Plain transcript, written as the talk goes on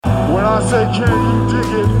I say, can you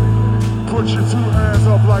dig it? Put your two hands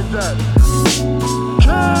up like that.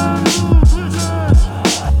 Can you dig it?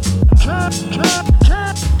 Can.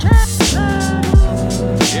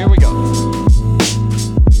 Here we go.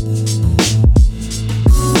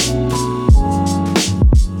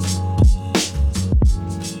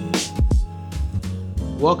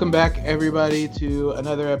 Welcome back, everybody, to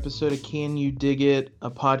another episode of Can You Dig It,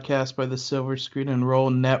 a podcast by the Silver Screen and Roll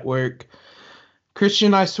Network. Christian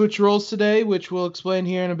and I switch roles today, which we'll explain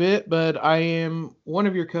here in a bit, but I am one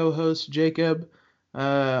of your co-hosts, Jacob.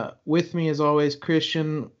 With me, as always,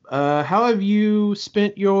 Christian. How have you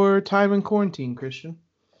spent your time in quarantine, Christian?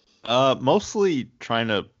 Mostly trying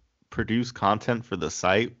to produce content for the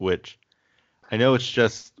site, which I know it's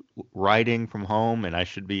just writing from home, and I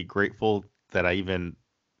should be grateful that I even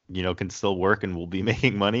can still work and will be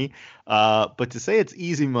making money. But to say it's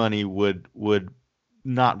easy money would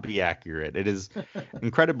not be accurate. It is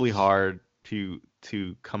incredibly hard to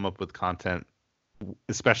come up with content,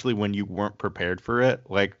 especially when you weren't prepared for it.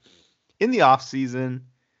 Like in the off season,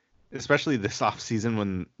 especially this off season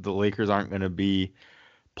when the Lakers aren't going to be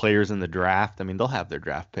players in the draft. I mean, they'll have their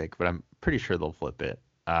draft pick, but I'm pretty sure they'll flip it.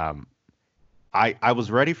 I was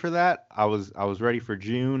ready for that. I was ready for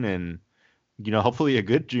June, and hopefully a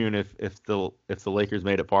good June if the Lakers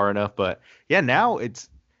made it far enough. But yeah, now it's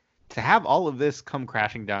to have all of this come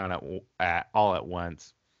crashing down all at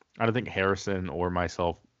once. I don't think Harrison or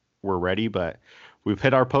myself were ready, but we've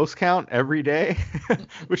hit our post count every day,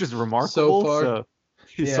 which is remarkable.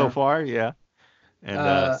 So far, yeah.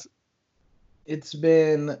 And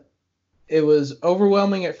it was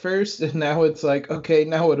overwhelming at first, and now it's like, okay,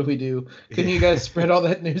 now what do we do? Can you guys spread all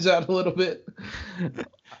that news out a little bit?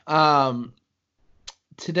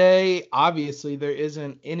 Today, obviously, there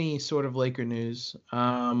isn't any sort of Laker news.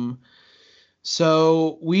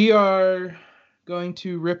 So we are going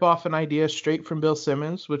to rip off an idea straight from Bill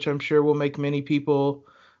Simmons, which I'm sure will make many people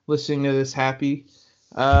listening to this happy.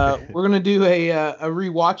 We're going to do a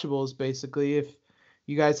rewatchables, basically. If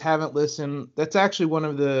you guys haven't listened, that's actually one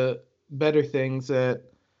of the better things that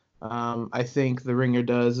I think The Ringer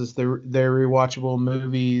does is their rewatchable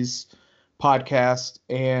movies podcast,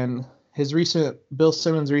 and Bill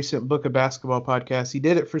Simmons' recent Book of Basketball podcast. He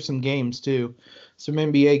did it for some games too, some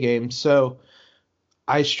NBA games. So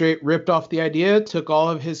I straight ripped off the idea, took all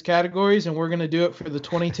of his categories, and we're going to do it for the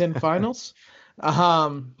 2010 finals.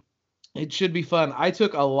 It should be fun. I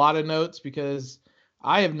took a lot of notes because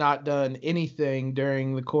I have not done anything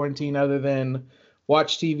during the quarantine other than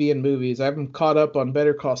watch TV and movies. I haven't caught up on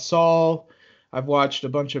Better Call Saul. I've watched a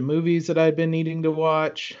bunch of movies that I've been needing to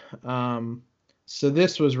watch. So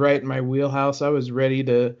this was right in my wheelhouse. I was ready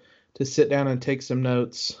to sit down and take some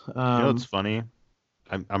notes. It's funny.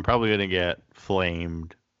 I'm probably going to get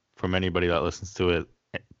flamed from anybody that listens to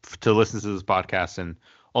this podcast and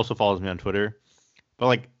also follows me on Twitter. But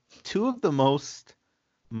like two of the most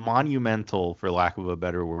monumental, for lack of a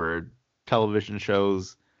better word, television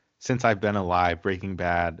shows since I've been alive, Breaking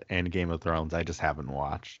Bad and Game of Thrones, I just haven't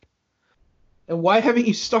watched. And why haven't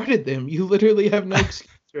you started them? You literally have no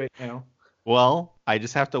excuse right now. Well, I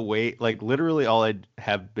just have to wait. Like literally all I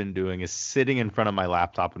have been doing is sitting in front of my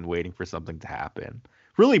laptop and waiting for something to happen.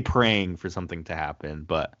 Really praying for something to happen.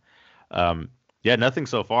 But nothing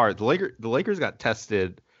so far. The Lakers got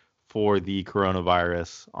tested for the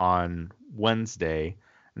coronavirus on Wednesday,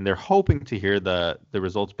 and they're hoping to hear the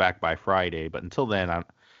results back by Friday. But until then, I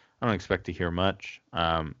don't expect to hear much.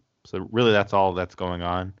 So really that's all that's going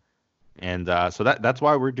on. And so that's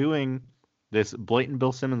why we're doing this blatant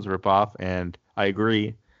Bill Simmons ripoff, and I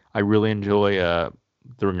agree. I really enjoy the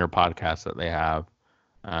Ringer podcast that they have,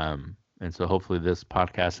 and so hopefully this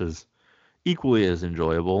podcast is equally as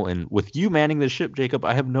enjoyable. And with you manning the ship, Jacob,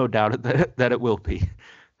 I have no doubt that it will be.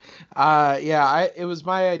 It was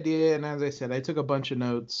my idea, and as I said, I took a bunch of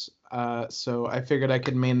notes, so I figured I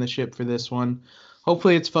could man the ship for this one.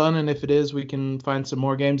 Hopefully it's fun, and if it is, we can find some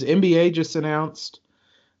more games. NBA just announced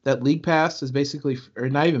that League Pass is basically, or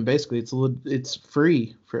not even basically, it's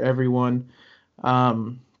free for everyone.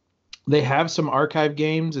 They have some archive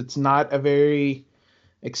games. It's not a very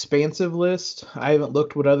expansive list. I haven't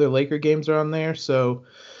looked what other Laker games are on there, so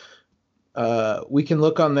we can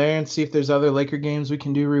look on there and see if there's other Laker games we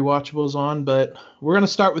can do rewatchables on. But we're going to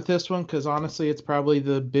start with this one because honestly, it's probably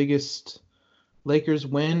the biggest Lakers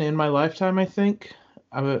win in my lifetime, I think.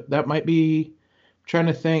 That might be, I'm trying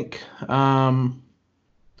to think.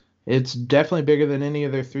 It's definitely bigger than any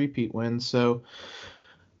of their three-peat wins. So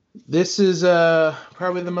this is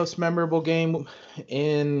probably the most memorable game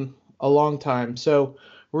in a long time. So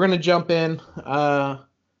we're going to jump in, kind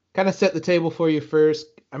of set the table for you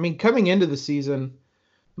first. I mean, coming into the season,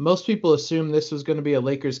 most people assumed this was going to be a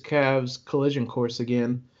Lakers-Cavs collision course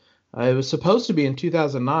again. It was supposed to be in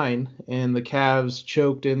 2009, and the Cavs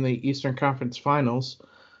choked in the Eastern Conference Finals.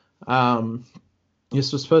 Um,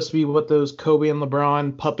 this was supposed to be what those Kobe and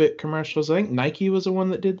LeBron puppet commercials. I think Nike was the one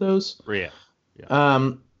that did those. Yeah.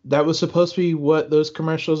 That was supposed to be what those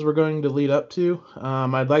commercials were going to lead up to.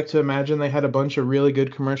 I'd like to imagine they had a bunch of really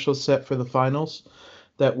good commercials set for the finals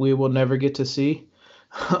that we will never get to see.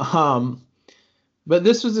 But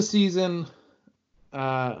this was a season,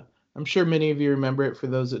 I'm sure many of you remember it for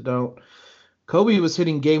those that don't. Kobe was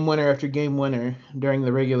hitting game winner after game winner during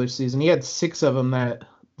the regular season. He had 6 of them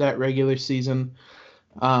that regular season.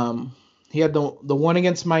 He had the one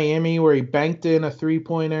against Miami where he banked in a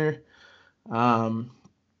 3-pointer.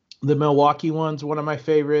 The Milwaukee one's one of my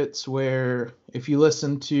favorites, where if you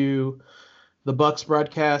listen to the Bucks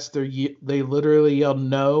broadcast, they literally yell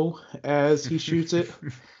no as he shoots it,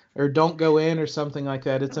 or don't go in, or something like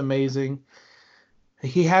that. It's amazing.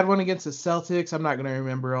 He had one against the Celtics. I'm not going to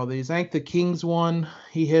remember all these. I think the Kings one,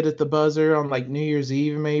 he hit at the buzzer on like New Year's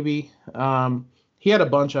Eve, maybe. He had a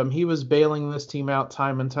bunch of them. He was bailing this team out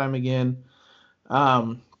time and time again.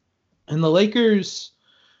 And the Lakers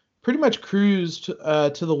pretty much cruised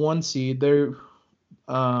to the 1 seed. There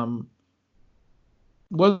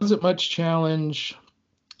wasn't much challenge,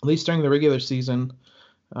 at least during the regular season,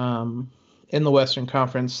 in the Western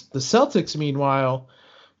Conference. The Celtics, meanwhile,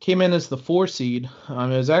 came in as the 4 seed. It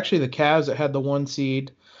was actually the Cavs that had the 1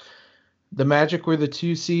 seed. The Magic were the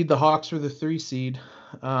 2 seed. The Hawks were the 3 seed.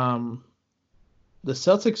 The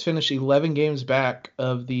Celtics finished 11 games back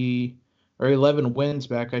of the, or 11 wins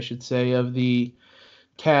back, I should say, of the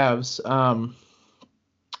Cavs.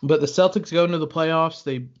 But the Celtics go into the playoffs.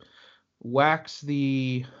 They wax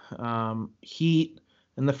the Heat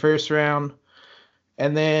in the first round.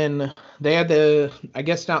 And then they had the, I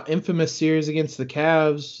guess now infamous series against the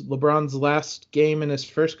Cavs. LeBron's last game in his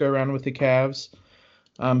first go-around with the Cavs.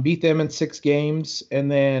 Beat them in 6 games.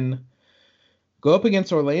 And then go up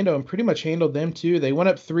against Orlando and pretty much handled them too. They went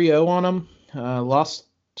up 3-0 on them. Lost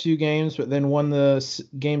 2 games, but then won the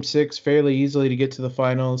game 6 fairly easily to get to the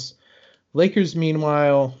finals. Lakers,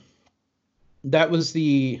 meanwhile, that was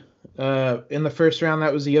the in the first round,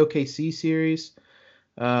 that was the OKC series.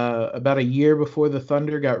 About a year before the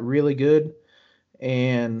Thunder got really good,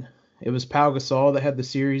 and it was Pau Gasol that had the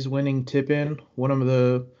series winning tip in. One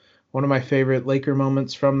of my favorite Laker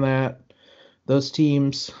moments from those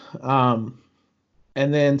teams.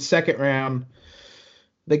 And then second round,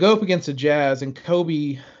 they go up against the Jazz, and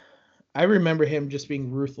Kobe, I remember him just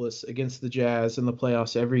being ruthless against the Jazz in the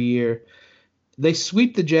playoffs every year. They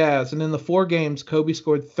sweep the Jazz, and in the 4 games, Kobe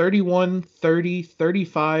scored 31, 30,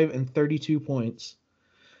 35, and 32 points.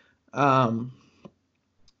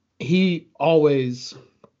 He always,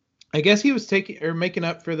 I guess he was making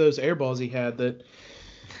up for those air balls he had, that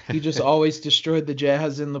he just always destroyed the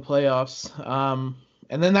Jazz in the playoffs.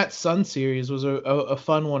 And then that Sun series was a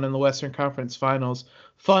fun one in the Western Conference Finals.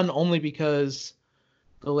 Fun only because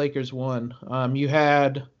the Lakers won. You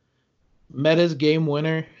had Meta's game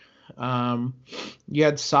winner. You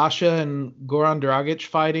had Sasha and Goran Dragic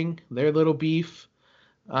fighting, their little beef.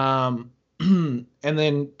 And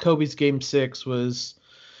then Kobe's game 6 was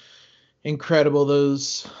incredible.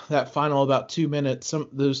 That final about 2 minutes,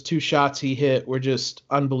 those 2 shots he hit were just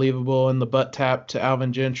unbelievable, and the butt tap to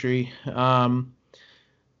Alvin Gentry.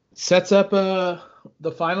 Sets up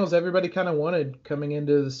the finals everybody kind of wanted coming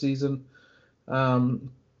into the season.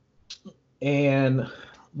 And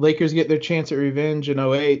Lakers get their chance at revenge in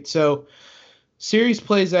 2008. So series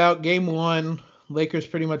plays out. Game 1, Lakers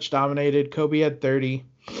pretty much dominated. Kobe had 30.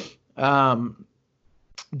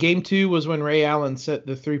 Game 2 was when Ray Allen set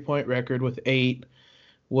the 3-point record with 8.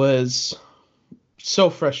 Was so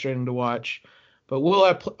frustrating to watch. But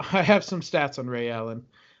I have some stats on Ray Allen.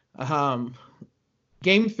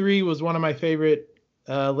 Game 3 was one of my favorite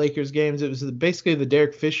Lakers games. It was basically the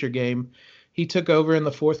Derek Fisher game. He took over in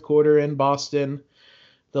the 4th quarter in Boston.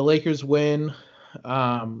 The Lakers win.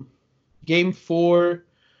 Game 4,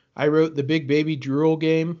 I wrote the Big Baby Drool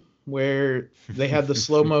game, where they had the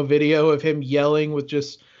slow-mo video of him yelling with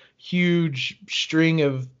just huge string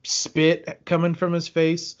of spit coming from his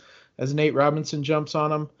face as Nate Robinson jumps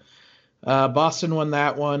on him. Boston won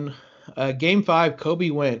that one. Game 5, Kobe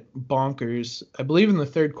went bonkers. I believe in the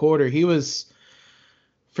 3rd quarter,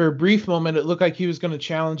 for a brief moment, it looked like he was going to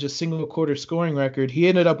challenge a single quarter scoring record. He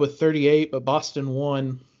ended up with 38, but Boston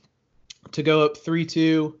won to go up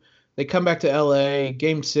 3-2. They come back to LA.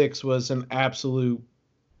 Game 6 was an absolute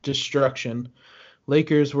destruction.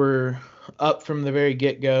 Lakers were up from the very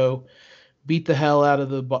get-go, beat the hell out of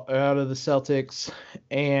the Celtics,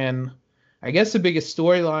 and I guess the biggest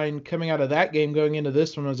storyline coming out of that game going into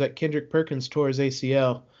this one was that Kendrick Perkins tore his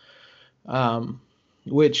ACL,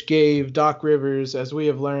 which gave Doc Rivers, as we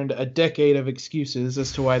have learned, a decade of excuses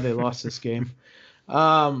as to why they lost this game.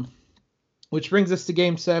 Which brings us to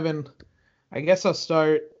Game 7. I guess I'll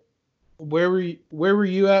start. Where were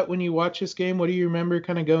you at when you watched this game? What do you remember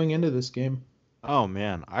kind of going into this game? Oh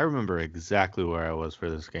man, I remember exactly where I was for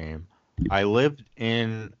this game. I lived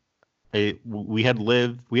in we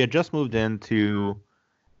had just moved into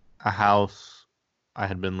a house I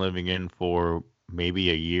had been living in for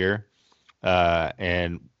maybe a year.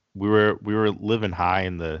 And we were living high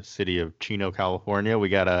in the city of Chino, California. We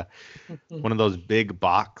got one of those big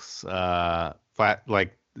box flat,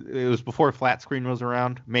 like it was before flat screen was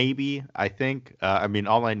around, maybe, I think. I mean,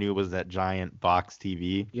 all I knew was that giant box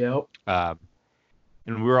TV. Yep.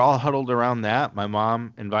 And we were all huddled around that. My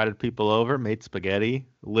mom invited people over, made spaghetti,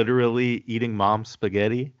 literally eating mom's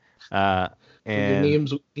spaghetti. And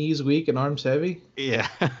your knees weak and arms heavy. Yeah,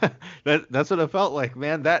 that's what it felt like,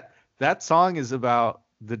 man. That song is about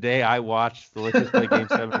the day I watched the Lakers play Game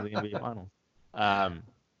 7 of the NBA Finals.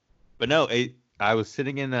 But no, I was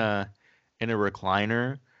sitting in a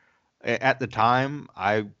recliner. At the time,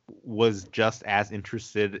 I was just as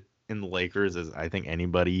interested in the Lakers as I think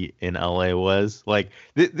anybody in LA was. Like,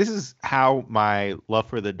 this is how my love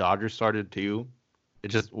for the Dodgers started too.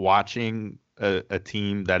 It's just watching a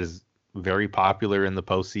team that is very popular in the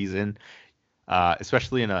postseason,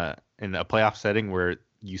 especially in a playoff setting where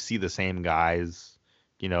you see the same guys,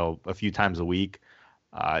 a few times a week.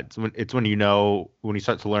 It's when when you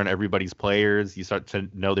start to learn everybody's players, you start to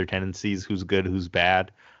know their tendencies, who's good, who's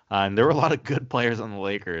bad. And there were a lot of good players on the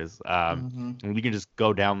Lakers. And we can just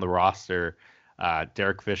go down the roster: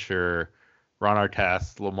 Derek Fisher, Ron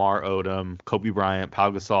Artest, Lamar Odom, Kobe Bryant,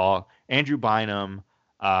 Pau Gasol, Andrew Bynum.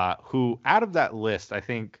 Who out of that list, I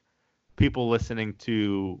think people listening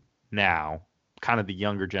to now, kind of the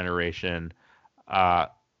younger generation,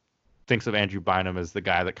 thinks of Andrew Bynum as the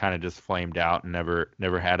guy that kind of just flamed out and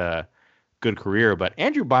never had a good career. But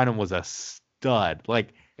Andrew Bynum was a stud, like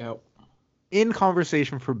in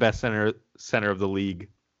conversation for best center of the league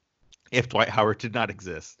if Dwight Howard did not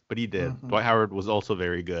exist, but he did. Dwight Howard was also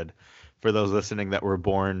very good for those listening that were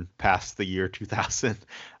born past the year 2000.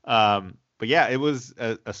 But yeah, it was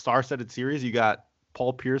a star-studded series. You got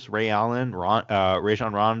Paul Pierce, Ray Allen,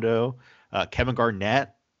 Rajon Rondo, Kevin Garnett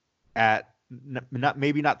at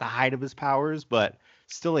maybe not the height of his powers, but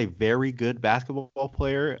still a very good basketball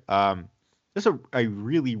player. Just a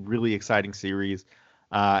really, really exciting series.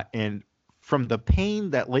 And from the pain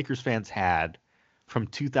that Lakers fans had from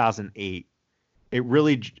 2008, it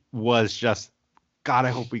really was just, God, I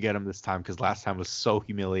hope we get him this time, because last time was so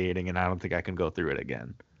humiliating, and I don't think I can go through it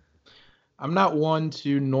again. I'm not one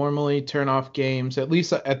to normally turn off games. At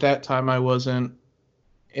least at that time, I wasn't,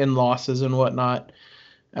 in losses and whatnot.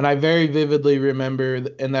 And I very vividly remember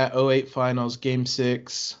in that 08 finals, Game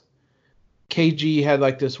 6, KG had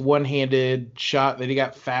like this one-handed shot that he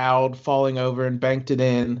got fouled, falling over and banked it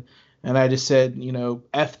in. And I just said,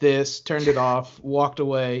 F this, turned it off, walked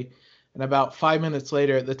away. And about 5 minutes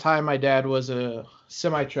later, at the time, my dad was a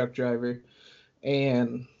semi-truck driver.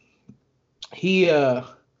 And he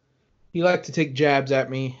liked to take jabs at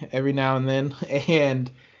me every now and then. And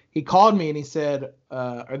he called me and he said,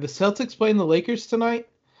 are the Celtics playing the Lakers tonight?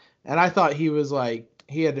 And I thought he was like,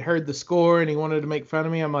 he had heard the score and he wanted to make fun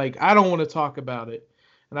of me. I'm like, I don't want to talk about it.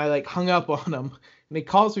 And I hung up on him. And he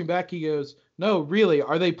calls me back. He goes, no, really,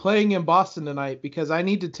 are they playing in Boston tonight? Because I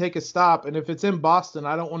need to take a stop. And if it's in Boston,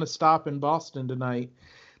 I don't want to stop in Boston tonight.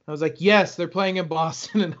 I was like, yes, they're playing in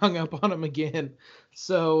Boston, and hung up on him again.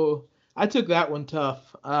 So I took that one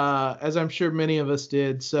tough, as I'm sure many of us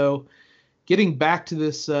did. So getting back to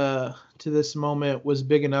this moment was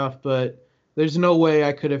big enough, but there's no way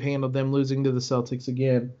I could have handled them losing to the Celtics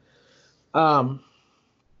again. So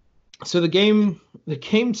the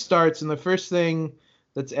game starts, and the first thing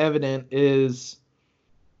that's evident is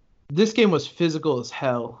this game was physical as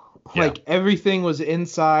hell. Yeah. Like, everything was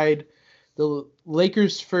inside. The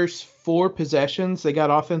Lakers' first 4 possessions, they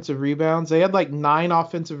got offensive rebounds. They had 9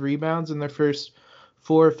 offensive rebounds in their first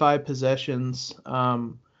 4 or 5 possessions.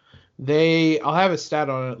 I'll have a stat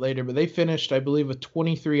on it later, but they finished, I believe, with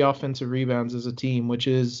 23 offensive rebounds as a team, which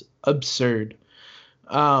is absurd.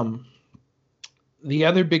 The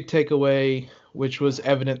other big takeaway, which was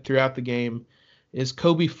evident throughout the game, is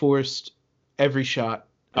Kobe forced every shot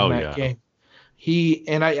in that game. He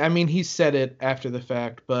said it after the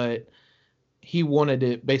fact, but he wanted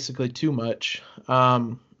it basically too much.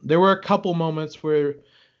 There were a couple moments where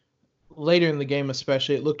later in the game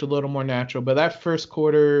especially it looked a little more natural, but that first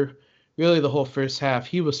quarter really the whole first half,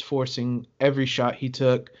 he was forcing every shot he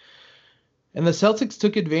took. And the Celtics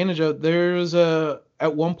took advantage of. There was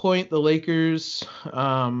at one point the Lakers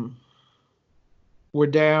were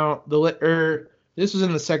down. This was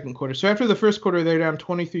in the second quarter. So after the first quarter, they're down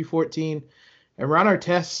 23-14, and Ron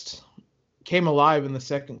Artest came alive in the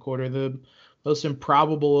second quarter. The most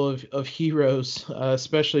improbable of heroes,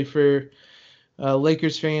 especially for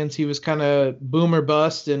Lakers fans. He was kind of boom or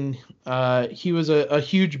bust, and he was a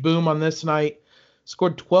huge boom on this night.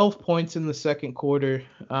 Scored 12 points in the second quarter,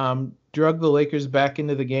 drug the Lakers back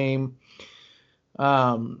into the game.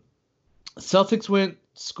 Celtics went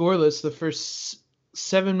scoreless the first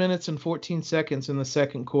 7 minutes and 14 seconds in the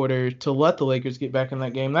second quarter to let the Lakers get back in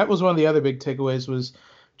that game. That was one of the other big takeaways, was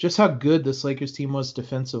just how good this Lakers team was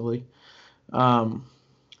defensively,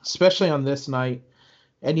 especially on this night.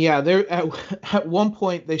 And yeah, they're at one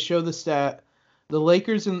point they show the stat. The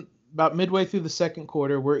Lakers in about midway through the second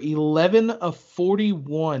quarter were 11 of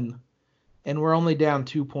 41 and were only down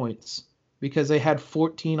 2 points because they had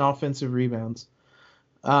 14 offensive rebounds.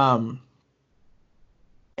 And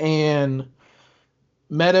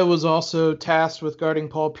Meta was also tasked with guarding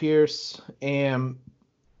Paul Pierce, and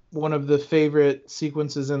one of the favorite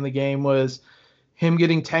sequences in the game was him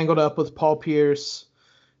getting tangled up with Paul Pierce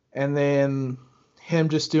and then him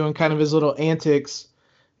just doing kind of his little antics.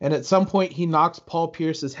 And at some point he knocks Paul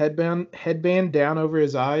Pierce's headband down over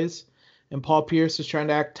his eyes, and Paul Pierce is trying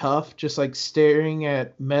to act tough, just like staring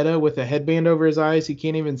at Meta with a headband over his eyes. He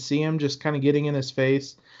can't even see him, just kind of getting in his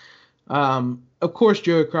face. Of course,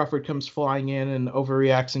 Joey Crawford comes flying in and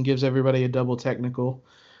overreacts and gives everybody a double technical,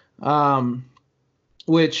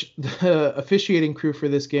 which the officiating crew for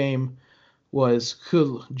this game was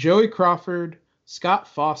Joey Crawford, Scott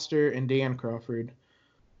Foster, and Dan Crawford.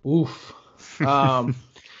 Oof.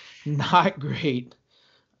 Not great.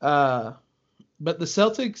 But the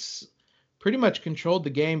Celtics pretty much controlled the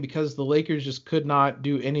game because the Lakers just could not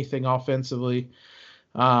do anything offensively.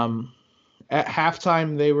 At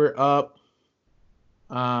halftime, they were up.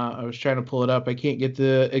 I was trying to pull it up. I can't get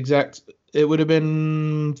the exact. It would have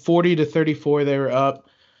been 40-34. They were up.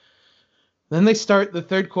 Then they start the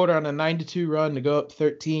third quarter on a 9-2 run to go up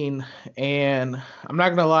 13. And I'm not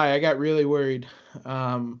going to lie, I got really worried.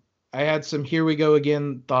 I had some here we go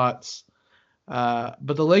again thoughts. But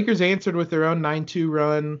the Lakers answered with their own 9-2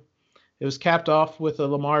 run. It was capped off with a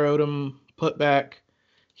Lamar Odom putback.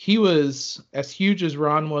 He was as huge as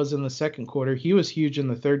Ron was in the second quarter. He was huge in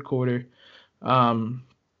the third quarter.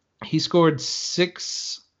 He scored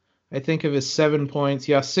 6, I think, of his 7 points.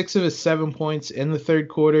 Yeah, 6 of his 7 points in the third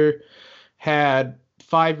quarter. Had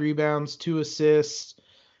 5 rebounds, 2 assists.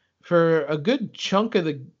 For a good chunk of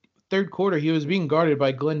the third quarter, he was being guarded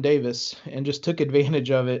by Glenn Davis and just took advantage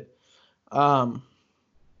of it.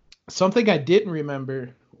 Something I didn't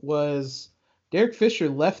remember was Derek Fisher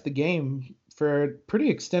left the game for a pretty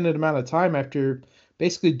extended amount of time after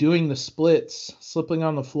basically doing the splits, slipping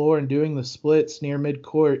on the floor and doing the splits near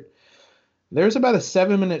midcourt. There was about a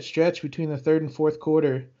 7-minute stretch between the third and fourth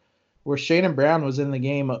quarter where Shannon Brown was in the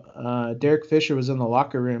game. Derek Fisher was in the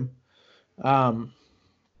locker room. But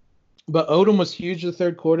Odom was huge the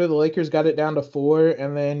third quarter. The Lakers got it down to 4,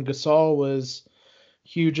 and then Gasol was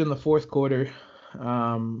huge in the fourth quarter.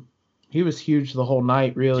 He was huge the whole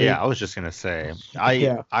night, really. Yeah, I was just gonna say,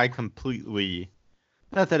 I completely,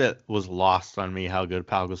 not that it was lost on me how good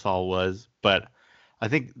Pau Gasol was, but I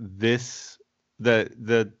think the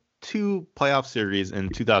 2 playoff series in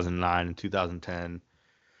 2009 and 2010,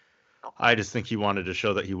 I just think he wanted to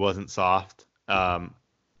show that he wasn't soft. And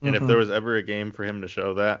if there was ever a game for him to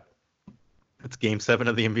show that, it's Game 7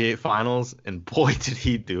 of the NBA Finals, and boy did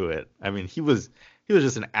he do it. I mean, he was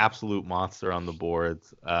just an absolute monster on the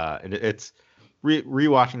boards. And it's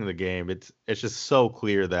rewatching the game. It's just so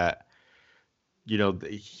clear that, you know,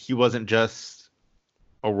 he wasn't just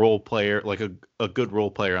a role player, like a good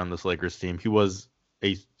role player on this Lakers team. He was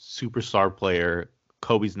a superstar player,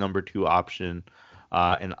 Kobe's number 2 option.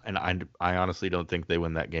 And I honestly don't think they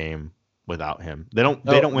win that game without him. They don't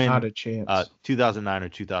win not a chance. 2009 or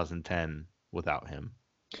 2010 without him.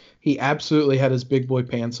 He absolutely had his big boy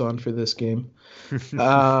pants on for this game.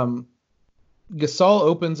 Gasol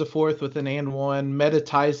opens the fourth with an and one. Meta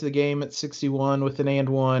ties the game at 61 with an and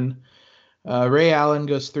one. Ray Allen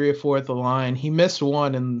goes 3 of 4 at the line. He missed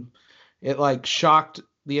one, and it like shocked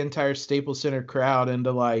the entire Staples Center crowd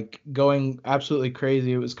into like going absolutely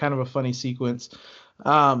crazy. It was kind of a funny sequence.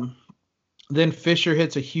 Then Fisher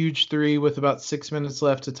hits a huge 3 with about 6 minutes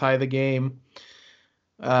left to tie the game.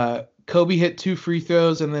 Kobe hit 2 free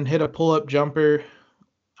throws and then hit a pull-up jumper,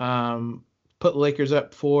 put Lakers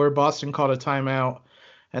up 4. Boston called a timeout.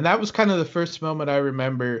 And that was kind of the first moment I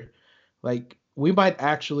remember Like, we might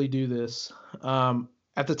actually do this.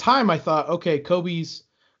 At the time, I thought, okay, Kobe's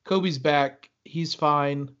back. He's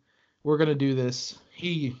fine. We're gonna do this.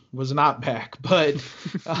 He was not back, but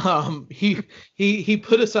he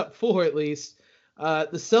put us up 4 at least. The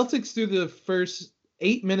Celtics through the first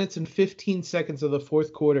 8 minutes and 15 seconds of the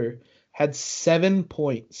fourth quarter had 7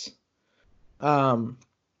 points. The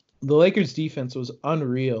Lakers defense was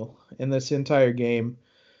unreal in this entire game.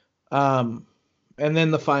 And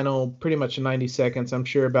then the final pretty much 90 seconds, I'm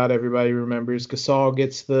sure about everybody remembers. Gasol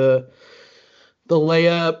gets the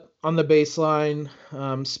layup on the baseline,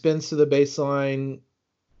 spins to the baseline,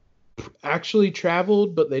 actually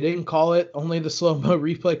traveled, but they didn't call it. Only the slow-mo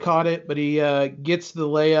replay caught it, but he gets the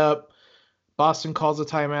layup. Boston calls a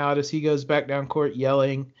timeout as he goes back down court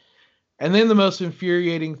yelling. And then the most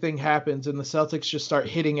infuriating thing happens, and the Celtics just start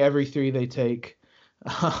hitting every three they take.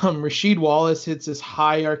 Rasheed Wallace hits this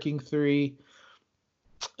high arcing three,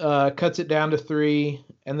 cuts it down to 3,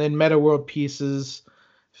 and then Meta World Peace's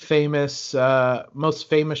most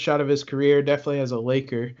famous shot of his career, definitely as a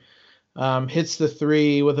Laker, hits the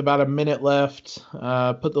 3 with about a minute left,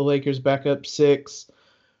 put the Lakers back up 6.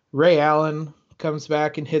 Ray Allen comes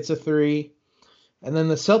back and hits a 3. And then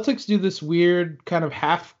the Celtics do this weird kind of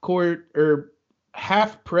half court or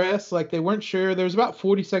half press. Like, they weren't sure. There was about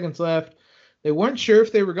 40 seconds left. They weren't sure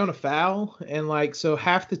if they were going to foul. And so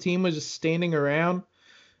half the team was just standing around,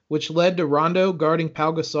 which led to Rondo guarding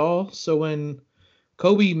Pau Gasol. So when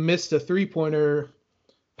Kobe missed a 3-pointer,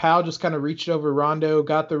 Pau just kind of reached over Rondo,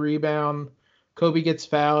 got the rebound. Kobe gets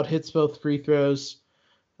fouled, hits both free throws.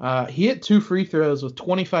 He hit 2 free throws with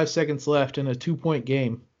 25 seconds left in a 2-point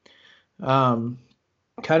game.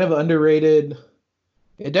 Kind of underrated.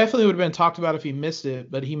 It definitely would have been talked about if he missed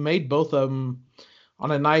it, but he made both of them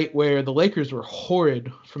on a night where the Lakers were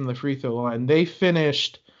horrid from the free throw line. They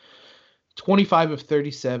finished 25 of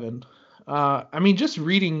 37. Just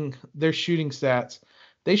reading their shooting stats,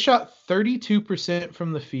 they shot 32%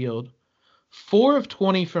 from the field, 4 of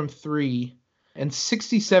 20 from 3, and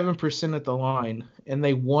 67% at the line, and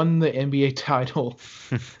they won the NBA title.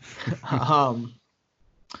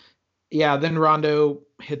 Then Rondo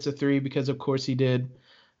hits a 3 because, of course, he did.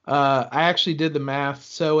 I actually did the math.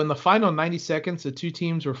 So in the final 90 seconds, the two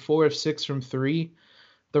teams were 4 of 6 from 3.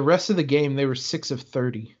 The rest of the game, they were 6 of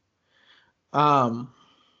 30. And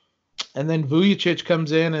then Vujacic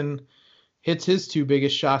comes in and hits his 2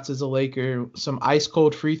 biggest shots as a Laker, some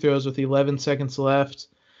ice-cold free throws with 11 seconds left.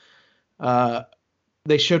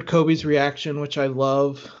 They showed Kobe's reaction, which I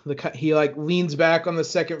love. He leans back on the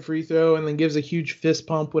second free throw and then gives a huge fist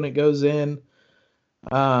pump when it goes in.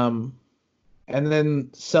 And then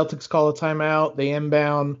Celtics call a timeout. They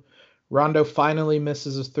inbound. Rondo finally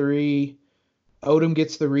misses a 3. Odom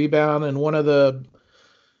gets the rebound, and one of the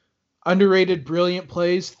underrated, brilliant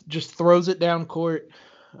plays, just throws it down court.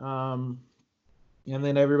 And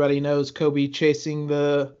then everybody knows Kobe chasing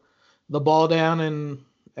the ball down, and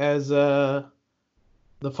as the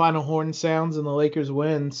final horn sounds and the Lakers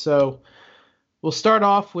win. So we'll start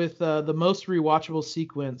off with the most rewatchable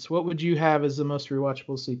sequence. What would you have as the most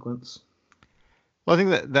rewatchable sequence? Well, I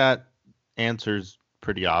think that answer's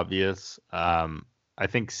pretty obvious. I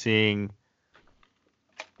think seeing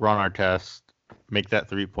Ron Artest make that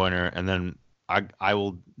 3-pointer, and then I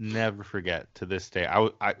will never forget to this day.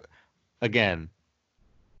 I again,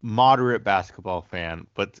 moderate basketball fan,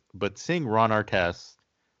 but seeing Ron Artest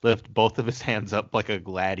lift both of his hands up like a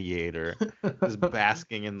gladiator, just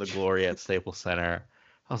basking in the glory at Staples Center,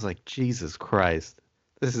 I was like, Jesus Christ,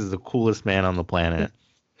 this is the coolest man on the planet.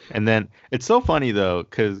 And then it's so funny though,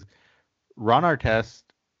 because Ron Artest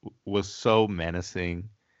was so menacing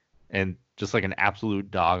and just like an absolute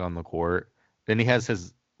dog on the court. Then he has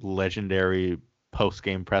his legendary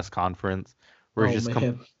post-game press conference where he's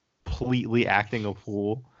just completely acting a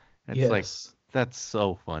fool. And it's like, that's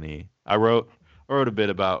so funny. I wrote a bit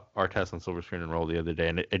about Artest on Silver Screen and Roll the other day,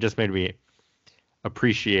 and it just made me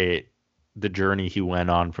appreciate the journey he went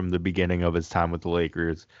on from the beginning of his time with the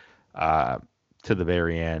Lakers to the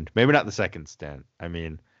very end. Maybe not the second stint. I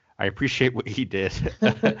mean, I appreciate what he did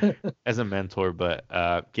as a mentor, but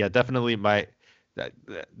definitely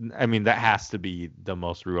that has to be the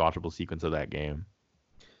most rewatchable sequence of that game.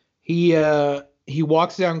 He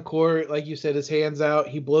walks down court, like you said, his hands out.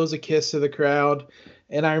 He blows a kiss to the crowd.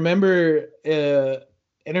 And I remember an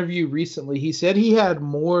interview recently, he said he had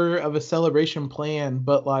more of a celebration plan,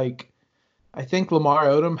 but I think Lamar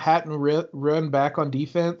Odom hadn't run back on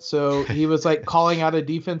defense. So he was calling out a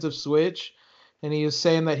defensive switch, and he was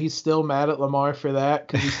saying that he's still mad at Lamar for that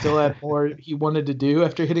because he still had more he wanted to do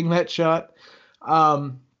after hitting that shot.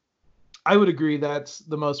 I would agree that's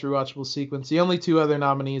the most rewatchable sequence. The only two other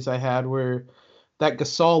nominees I had were that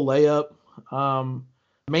Gasol layup,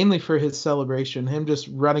 mainly for his celebration, him just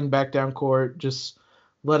running back down court, just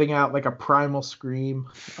letting out like a primal scream,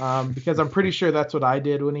 because I'm pretty sure that's what I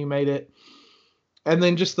did when he made it. And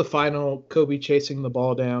then just the final Kobe chasing the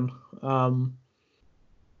ball down.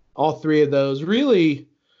 All three of those really,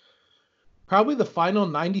 probably the final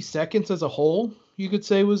 90 seconds as a whole, you could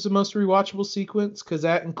say was the most rewatchable sequence because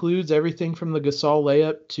that includes everything from the Gasol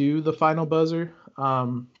layup to the final buzzer.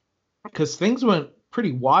 Because things went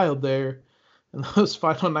pretty wild there in those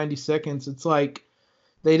final 90 seconds. It's like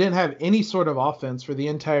they didn't have any sort of offense for the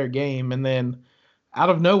entire game. And then out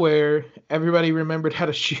of nowhere, everybody remembered how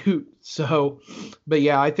to shoot. So, but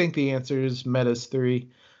yeah, I think the answer is Meta's 3.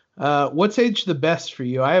 What's aged the best for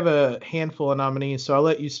you? I have a handful of nominees, so I'll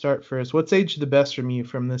let you start first. What's aged the best from you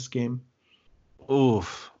from this game?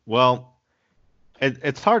 Oof. Well,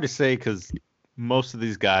 it's hard to say because most of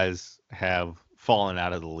these guys have fallen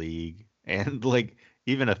out of the league, and like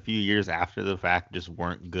even a few years after the fact, just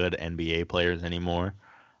weren't good NBA players anymore.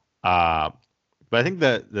 But I think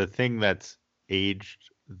the thing that's aged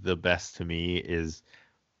the best to me is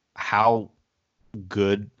how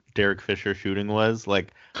good Derek Fisher shooting was.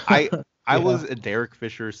 Like I Yeah. was a Derek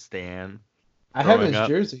Fisher stan. I have growing his up.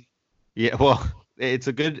 jersey. Yeah, well, it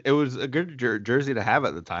was a good jersey to have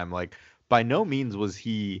at the time. Like by no means was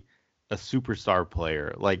he a superstar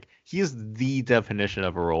player. Like he is the definition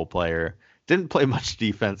of a role player. Didn't play much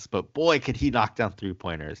defense, but boy, could he knock down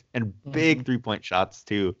 3-pointers and big 3-point shots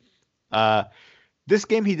too. This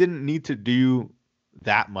game he didn't need to do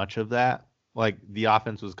that much of that. Like the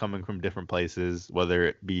offense was coming from different places, whether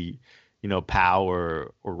it be, Powell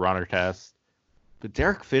or Ron Artest. But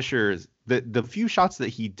Derek Fisher's the few shots that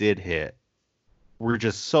he did hit were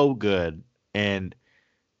just so good. And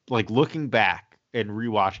like looking back and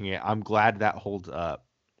rewatching it, I'm glad that holds up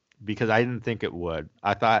because I didn't think it would.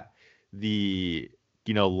 I thought the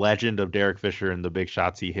legend of Derek Fisher and the big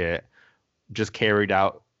shots he hit just carried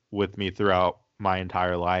out with me throughout my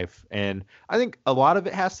entire life. And I think a lot of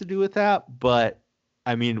it has to do with that. But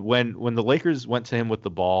I mean, when the Lakers went to him with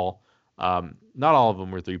the ball, not all of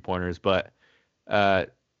them were 3-pointers, but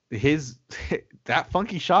his that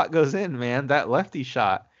funky shot goes in, man. That lefty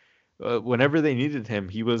shot, whenever they needed him,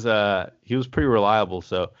 he was pretty reliable.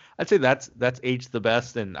 So I'd say that's aged the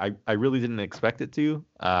best, and I really didn't expect it to,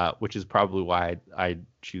 which is probably why I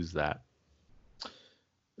choose that.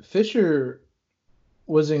 Fisher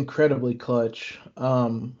was incredibly clutch.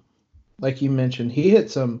 Like you mentioned, he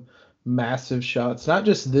hit some massive shots, not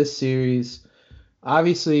just this series.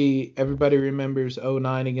 Obviously, everybody remembers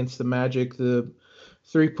 09 against the Magic, the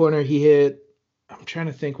 3-pointer he hit. I'm trying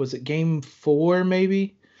to think, was it game 4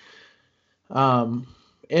 maybe? In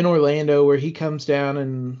Orlando, where he comes down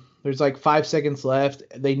and there's like 5 seconds left.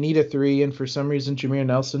 They need a 3, and for some reason, Jameer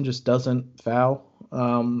Nelson just doesn't foul.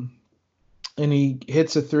 And he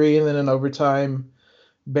hits a 3, and then in overtime,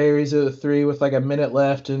 buries a 3 with like a minute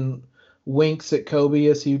left and winks at Kobe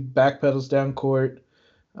as he backpedals down court.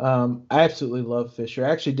 I absolutely love Fisher.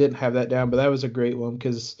 I actually didn't have that down, but that was a great one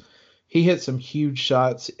because he hit some huge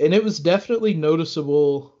shots, and it was definitely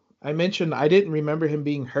noticeable. I mentioned I didn't remember him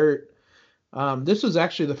being hurt. This was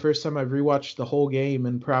actually the first time I've rewatched the whole game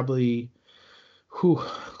in probably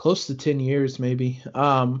close to 10 years maybe.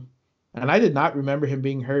 And I did not remember him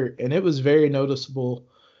being hurt, and it was very noticeable.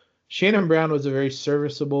 Shannon Brown was a very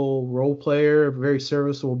serviceable role player, a very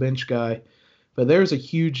serviceable bench guy, but there was a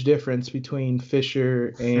huge difference between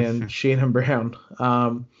Fisher and Shannon Brown.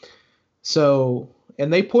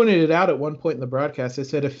 And they pointed it out at one point in the broadcast. They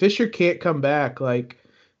said if Fisher can't come back, like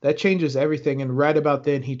that changes everything. And right about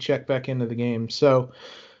then, he checked back into the game. So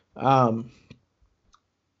the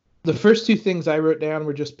first two things I wrote down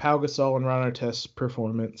were just Pau Gasol and Ron Artest's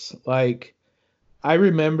performance. Like I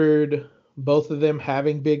remembered both of them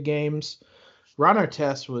having big games. Ron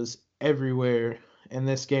Artest was everywhere in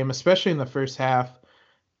this game, especially in the first half,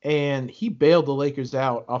 and he bailed the Lakers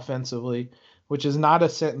out offensively, which is not a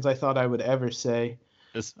sentence I thought I would ever say.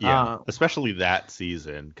 Especially that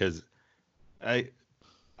season, because I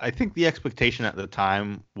think the expectation at the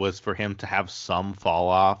time was for him to have some fall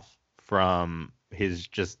off from his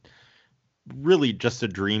just a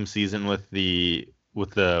dream season with the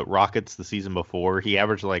Rockets the season before. He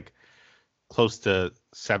averaged like close to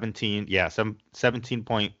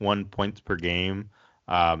 17.1 points per game,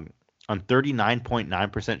 on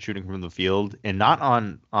 39.9% shooting from the field, and not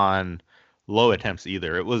on low attempts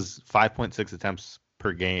either. It was 5.6 attempts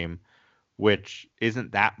per game, which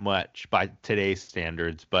isn't that much by today's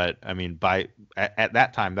standards, but I mean at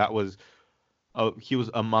that time that was Oh, he was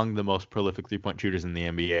among the most prolific 3-point shooters in the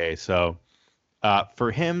NBA. So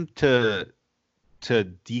for him to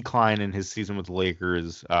decline in his season with the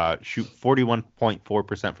Lakers, shoot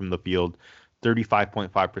 41.4% from the field,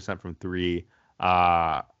 35.5% from three.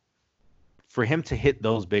 For him to hit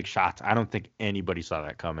those big shots, I don't think anybody saw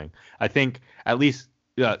that coming. I think, at least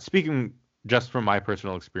speaking just from my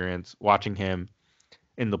personal experience, watching him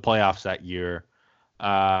in the playoffs that year,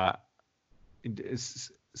 uh,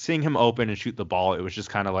 seeing him open and shoot the ball, it was just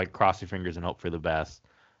kind of like cross your fingers and hope for the best.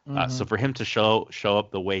 So for him to show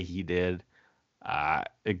up the way he did, I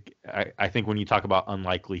think when you talk about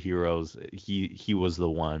unlikely heroes, he was the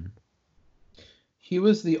one. He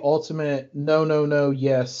was the ultimate no, no, no,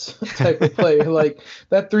 yes type of player. Like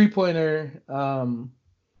that 3-pointer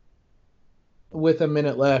with a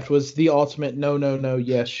minute left was the ultimate no, no, no,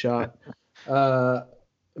 yes shot.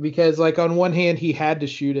 Because like on one hand he had to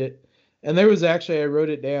shoot it, and there was actually, I wrote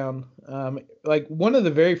it down, like one of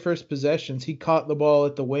the very first possessions he caught the ball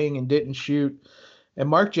at the wing and didn't shoot, and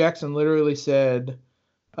Mark Jackson literally said,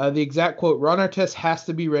 the exact quote, "Ron Artest has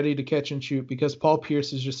to be ready to catch and shoot because Paul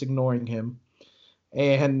Pierce is just ignoring him."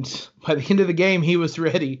 And by the end of the game, he was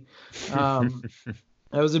ready. That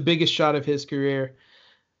was the biggest shot of his career.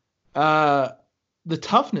 The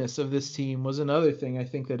toughness of this team was another thing I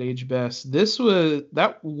think that aged best.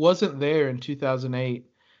 That wasn't there in 2008,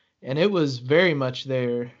 and it was very much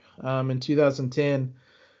there in 2010.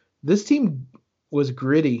 This team was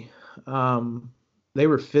gritty. They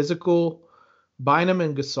were physical. Bynum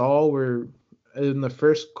and Gasol were, in the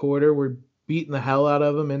first quarter, were beating the hell out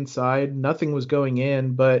of them inside. Nothing was going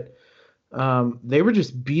in, but they were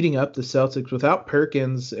just beating up the Celtics without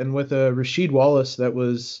Perkins and with a Rasheed Wallace that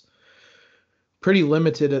was pretty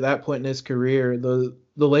limited at that point in his career. The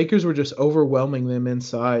Lakers were just overwhelming them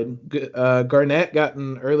inside. Garnett got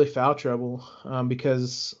in early foul trouble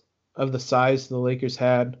because of the size the Lakers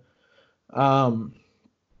had.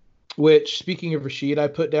 Which, speaking of Rasheed, I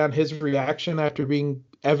put down his reaction after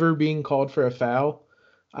being called for a foul.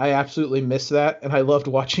 I absolutely missed that, and I loved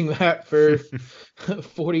watching that for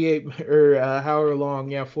 48 or however long.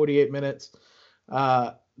 Yeah, 48 minutes.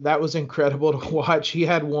 That was incredible to watch. He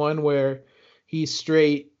had one where he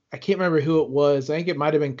straight, I can't remember who it was. I think it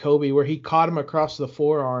might have been Kobe, where he caught him across the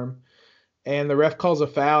forearm, and the ref calls a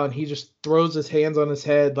foul, and he just throws his hands on his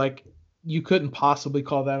head like, you couldn't possibly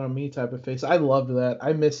call that on me type of face. I loved that.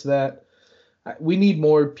 I missed that. We need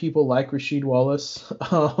more people like Rasheed Wallace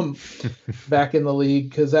back in the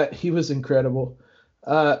league because he was incredible.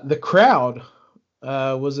 The crowd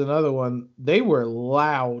was another one. They were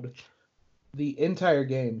loud the entire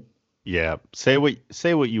game. Yeah, say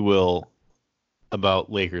what you will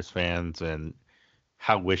about Lakers fans and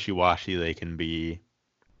how wishy-washy they can be,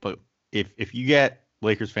 but if you get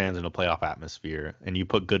Lakers fans in a playoff atmosphere and you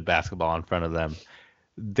put good basketball in front of them,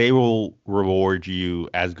 they will reward you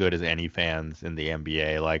as good as any fans in the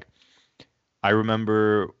NBA. Like, I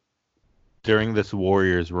remember during this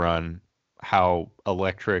Warriors run how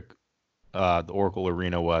electric the Oracle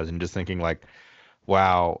Arena was, and just thinking like,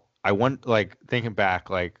 wow, thinking back,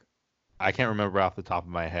 like, I can't remember off the top of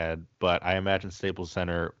my head, but I imagine Staples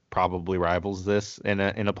Center probably rivals this in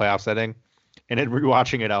a playoff setting. And then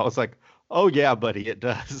rewatching it, I was like, oh yeah, buddy, it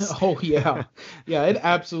does. Oh yeah. Yeah, it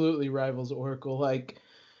absolutely rivals Oracle. Like,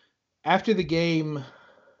 after the game,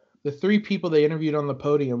 the three people they interviewed on the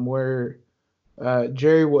podium were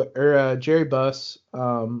Jerry Buss,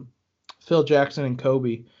 Phil Jackson, and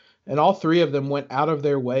Kobe. And all three of them went out of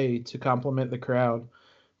their way to compliment the crowd.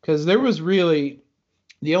 Because there was really,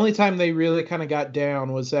 the only time they really kind of got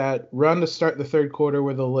down was that run to start the third quarter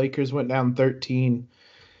where the Lakers went down 13.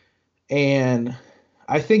 And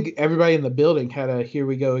I think everybody in the building had a here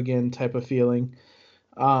we go again type of feeling.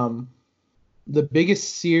 The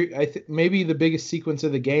biggest maybe the biggest sequence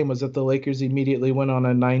of the game was that the Lakers immediately went on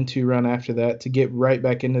a 9-2 run after that to get right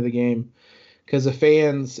back into the game, because the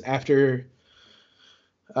fans, after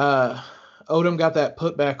Odom got that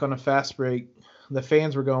putback on a fast break, the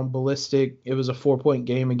fans were going ballistic. It was a 4-point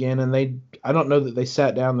game again, and I don't know that they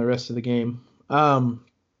sat down the rest of the game.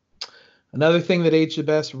 Another thing that aged the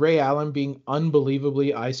best, Ray Allen being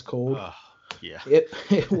unbelievably ice cold. Yeah.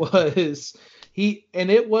 It was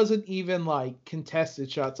it wasn't even like contested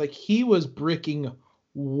shots. Like, he was bricking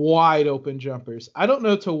wide open jumpers. I don't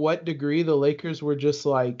know to what degree the Lakers were just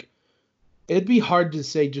like, it'd be hard to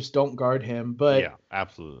say just don't guard him, but yeah,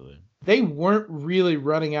 absolutely. They weren't really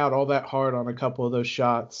running out all that hard on a couple of those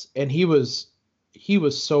shots, and he was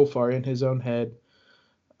so far in his own head.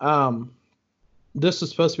 This was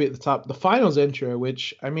supposed to be at the top. The finals intro,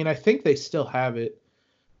 which, I mean, I think they still have it,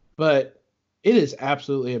 but It is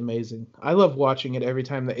absolutely amazing. I love watching it every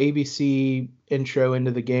time. The ABC intro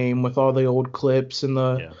into the game with all the old clips and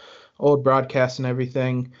the Yeah. old broadcasts and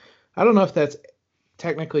everything. I don't know if that's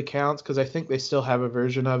technically counts because I think they still have a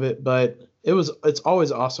version of it, but it's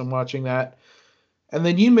always awesome watching that. And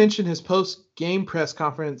then you mentioned his post game press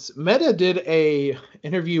conference. Meta did a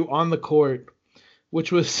interview on the court,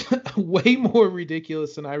 which was way more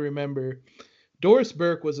ridiculous than I remember. Doris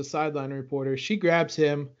Burke was a sideline reporter. She grabs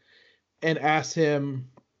him and asks him,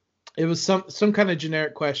 it was some kind of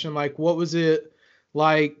generic question like, what was it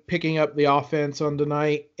like picking up the offense on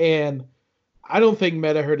tonight? And I don't think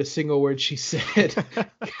Meta heard a single word she said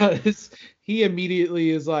because he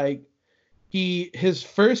immediately is like, his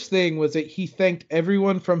first thing was that he thanked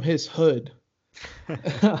everyone from his hood.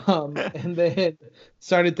 And then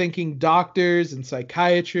started thanking doctors and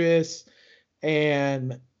psychiatrists.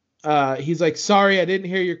 And he's like, sorry, I didn't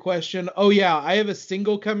hear your question. Oh, yeah, I have a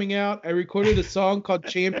single coming out. I recorded a song called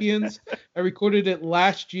Champions. I recorded it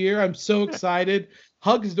last year. I'm so excited.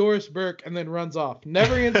 Hugs Doris Burke and then runs off.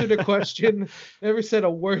 Never answered a question. Never said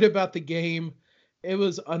a word about the game. It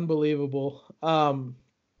was unbelievable.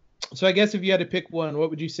 So I guess if you had to pick one, what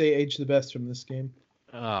would you say aged the best from this game?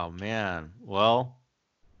 Oh man. Well,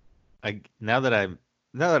 now that I'm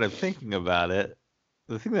thinking about it,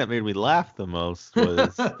 the thing that made me laugh the most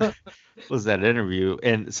was that interview.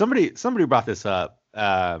 And somebody brought this up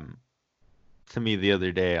to me the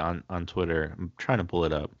other day on Twitter. I'm trying to pull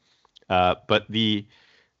it up. But the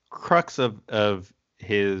crux of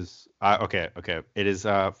his okay. It is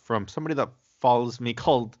from somebody that follows me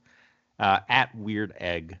called at Weird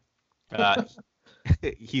Egg.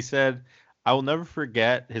 He said, I will never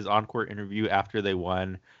forget his encore interview after they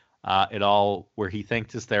won it all, where he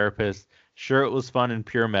thanked his therapist. Sure, it was fun and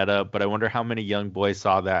pure meta, but I wonder how many young boys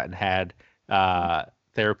saw that and had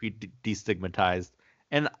therapy destigmatized.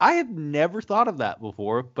 And I had never thought of that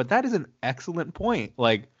before, but that is an excellent point.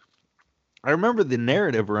 Like, I remember the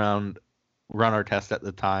narrative around our test at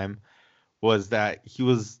the time was that he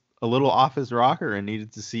was a little off his rocker and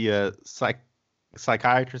needed to see a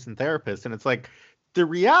psychiatrist and therapist. And it's like, the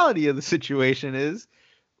reality of the situation is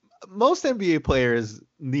most NBA players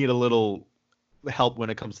need a little help when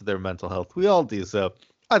it comes to their mental health. We all do. So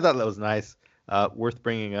I thought that was nice, worth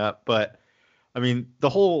bringing up. But I mean, the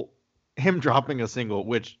whole him dropping a single,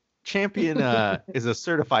 which Champion is a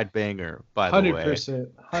certified banger, by the way.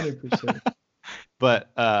 100%. But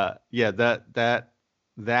yeah, that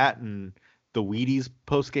and the Wheaties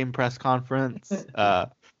post game press conference,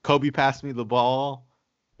 Kobe passed me the ball.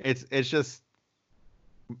 It's just,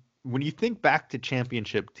 when you think back to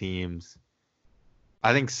championship teams,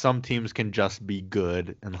 I think some teams can just be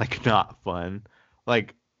good and like not fun.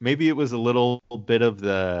 Like maybe it was a little bit of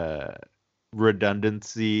the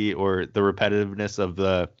redundancy or the repetitiveness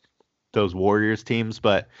of those Warriors teams,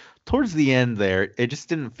 but towards the end there, it just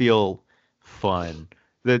didn't feel fun.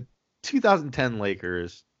 The 2010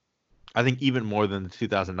 Lakers, I think even more than the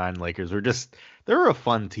 2009 Lakers, they were a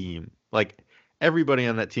fun team. Like everybody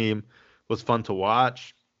on that team was fun to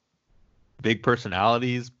watch. Big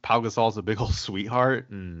personalities. Pau Gasol's a big old sweetheart,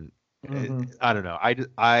 and I don't know.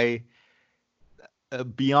 I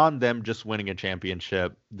beyond them just winning a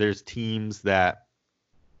championship, there's teams that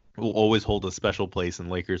will always hold a special place in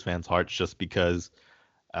Lakers fans' hearts just because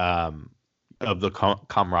of the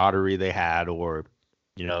camaraderie they had, or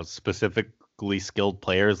specifically skilled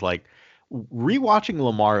players. Like rewatching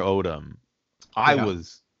Lamar Odom, I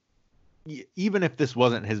was, even if this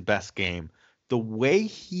wasn't his best game, the way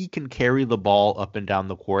he can carry the ball up and down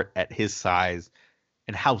the court at his size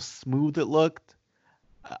and how smooth it looked,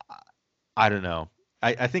 I don't know.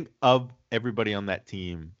 I think of everybody on that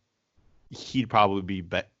team, he'd probably be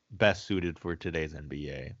best suited for today's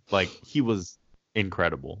NBA. Like, he was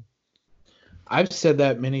incredible. I've said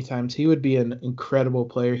that many times. He would be an incredible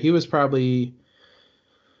player. He was probably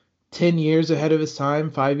 10 years ahead of his time,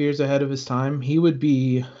 5 years ahead of his time. He would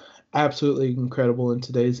be absolutely incredible in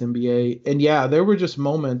today's NBA. And yeah, there were just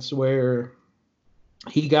moments where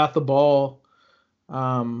he got the ball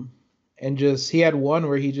and he had one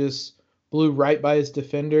where he just blew right by his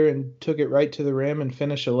defender and took it right to the rim and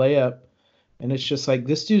finished a layup. And it's just like,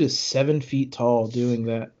 this dude is 7 feet tall doing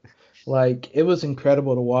that. Like, it was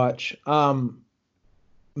incredible to watch.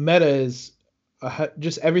 Meta is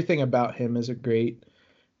just everything about him is a great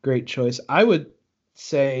choice. I would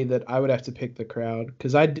say that I would have to pick the crowd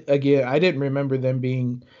because I didn't remember them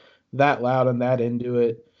being that loud and that into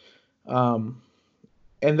it. And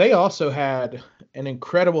they also had an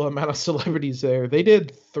incredible amount of celebrities there. They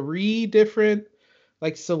did 3 different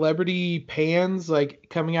like celebrity pans like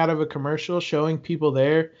coming out of a commercial showing people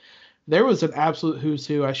there. there was an absolute who's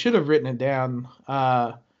who. I should have written it down.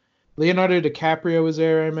 Leonardo DiCaprio was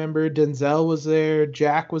there, I remember. Denzel was there.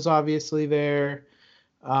 Jack was obviously there.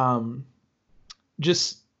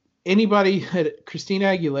 Just anybody. Christina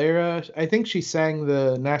Aguilera, I think she sang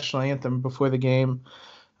the national anthem before the game.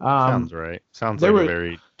 Sounds right. Sounds like a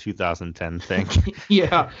very 2010 thing.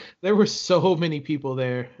 Yeah, there were so many people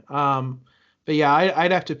there. But yeah,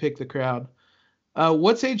 I'd have to pick the crowd.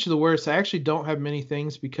 What's aged the worst? I actually don't have many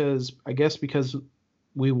things because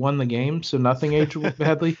we won the game, so nothing aged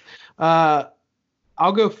badly. I'll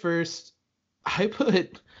go first. I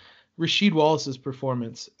put Rasheed Wallace's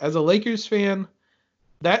performance. As a Lakers fan,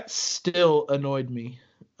 that still annoyed me.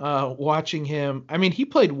 Watching him, I mean, he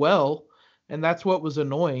played well, and that's what was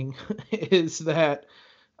annoying, is that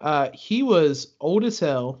he was old as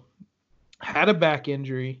hell, had a back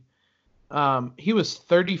injury. He was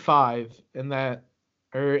 35 in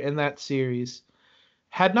that series.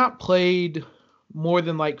 Had not played more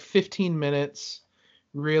than like 15 minutes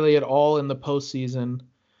really at all in the postseason.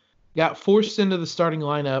 Got forced into the starting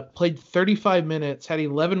lineup, played 35 minutes, had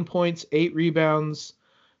 11 points, 8 rebounds,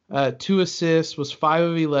 2 assists, was 5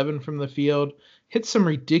 of 11 from the field, hit some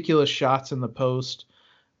ridiculous shots in the post.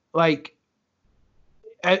 Like,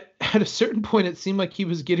 at a certain point, it seemed like he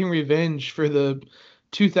was getting revenge for the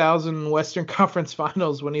 2000 Western Conference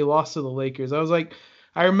Finals when he lost to the Lakers.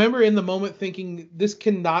 I remember in the moment thinking, this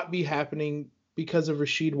cannot be happening because of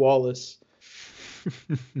Rasheed Wallace.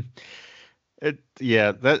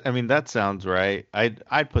 That sounds right.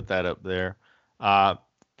 I'd put that up there.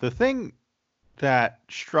 The thing that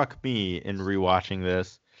struck me in rewatching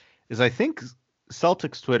this is I think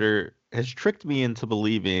Celtics Twitter has tricked me into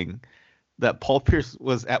believing that Paul Pierce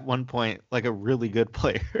was at one point like a really good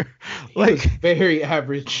player. Like, he was very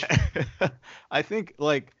average. I think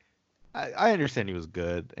I understand he was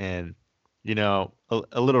good, and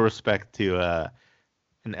a little respect to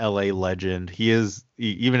an LA legend. He is,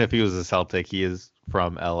 even if he was a Celtic, he is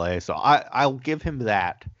from LA, so I'll give him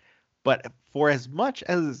that. But for as much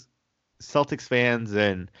as Celtics fans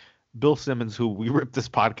and Bill Simmons, who we ripped this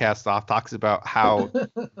podcast off, talks about how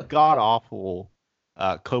god awful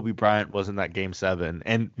Kobe Bryant was in that Game 7,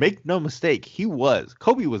 and make no mistake,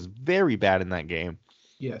 Kobe was very bad in that game.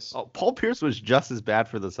 Yes. Paul Pierce was just as bad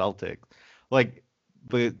for the Celtics.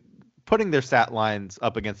 Putting their stat lines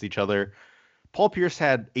up against each other, Paul Pierce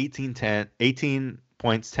had 18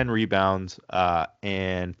 points, 10 rebounds,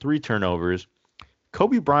 and 3 turnovers.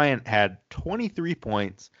 Kobe Bryant had 23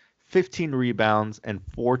 points, 15 rebounds, and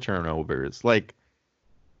 4 turnovers.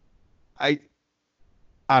 I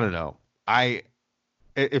don't know.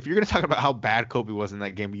 If you're going to talk about how bad Kobe was in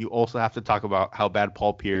that game, you also have to talk about how bad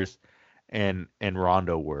Paul Pierce and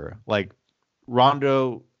Rondo were.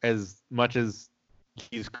 Rondo, as much as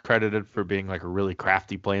he's credited for being like a really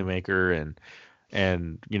crafty playmaker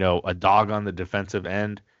and a dog on the defensive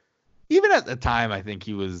end, even at the time, I think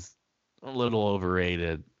he was a little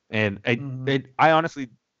overrated. And I honestly,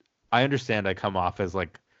 I understand I come off as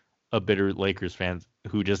like a bitter Lakers fan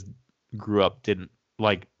who just grew up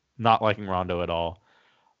not liking Rondo at all.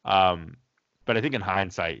 But I think in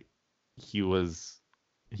hindsight, he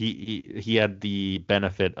had the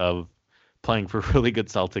benefit of playing for a really good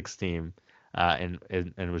Celtics team, and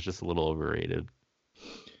was just a little overrated.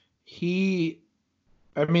 The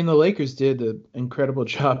Lakers did an incredible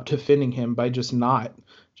job defending him by just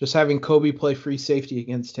having Kobe play free safety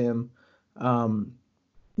against him.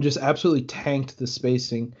 Just absolutely tanked the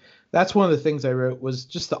spacing. That's one of the things I wrote, was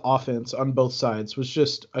just the offense on both sides was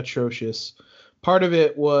just atrocious. Part of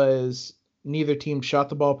it was neither team shot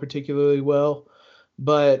the ball particularly well,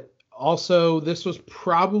 but also this was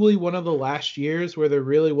probably one of the last years where there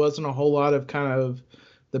really wasn't a whole lot of kind of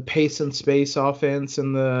the pace and space offense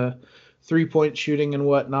and the 3-point shooting and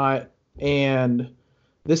whatnot. And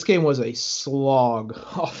this game was a slog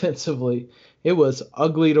offensively. It was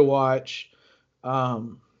ugly to watch. I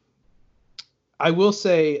will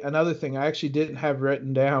say another thing I actually didn't have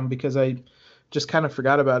written down because I just kind of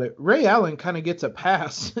forgot about it. Ray Allen kind of gets a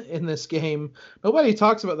pass in this game. Nobody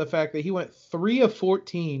talks about the fact that he went 3 of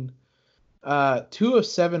 14, 2 of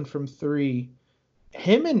 7 from 3.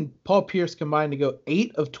 Him and Paul Pierce combined to go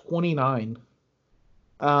 8 of 29.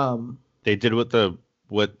 They did what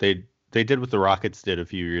they did what the Rockets did a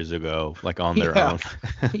few years ago, on their own.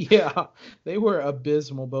 Yeah, they were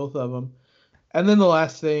abysmal, both of them. And then the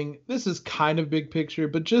last thing, this is kind of big picture,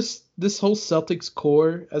 but just this whole Celtics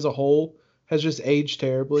core as a whole has just aged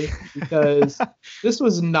terribly because this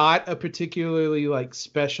was not a particularly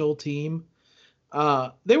special team.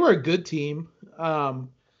 They were a good team, but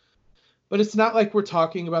it's not like we're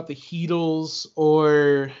talking about the Heatles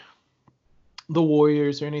or the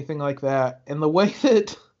Warriors or anything like that. And the way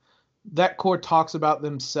that core talks about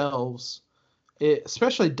themselves,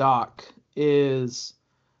 especially Doc, is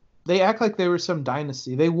they act like they were some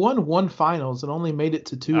dynasty. They won one finals and only made it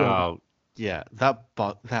to two of them. Oh, yeah, that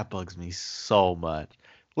bugs me so much.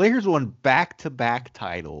 Lakers won back-to-back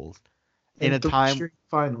titles in a And three time, straight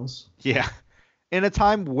finals. yeah, in a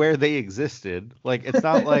time where they existed. Like it's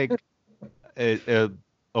not like a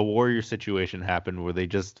Warrior situation happened where they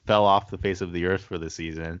just fell off the face of the earth for the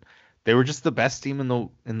season. They were just the best team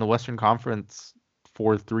in the Western Conference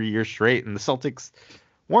for 3 years straight, and the Celtics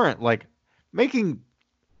weren't. Like making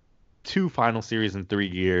two final series in 3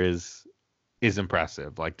 years is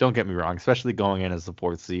impressive. Like don't get me wrong, especially going in as the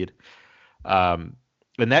fourth seed.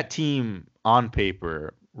 And that team on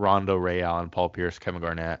paper, Rondo, Ray Allen, Paul Pierce, Kevin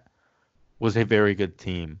Garnett, was a very good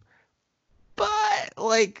team. But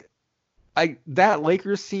like that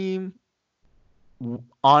Lakers team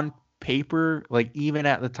on paper, like even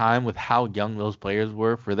at the time with how young those players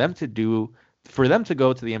were, for them to go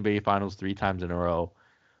to the NBA Finals 3 times in a row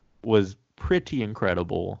was pretty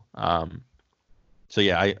incredible. So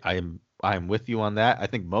yeah, I'm with you on that. I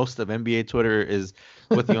think most of NBA Twitter is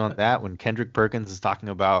with you on that when Kendrick Perkins is talking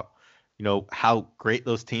about, how great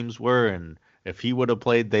those teams were, and if he would have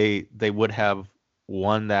played, they would have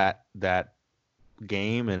won that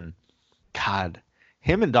game. And God,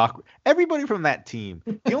 him and Doc, everybody from that team.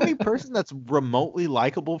 The only person that's remotely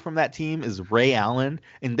likable from that team is Ray Allen,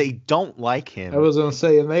 and they don't like him. I was gonna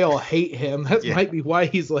say, and they all hate him. That Yeah. might be why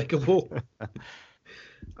he's likable.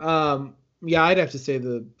 Yeah, I'd have to say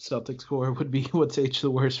the Celtics core would be what's aged the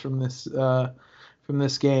worst from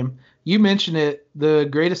this game. You mentioned it, the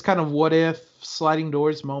greatest kind of what if sliding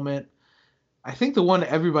doors moment. I think the one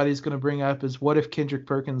everybody's going to bring up is what if Kendrick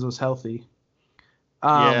Perkins was healthy?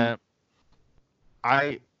 Yeah.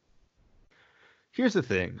 Here's the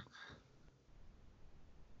thing.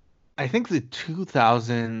 I think the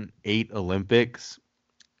 2008 Olympics,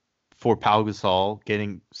 for Pau Gasol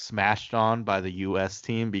getting smashed on by the U.S.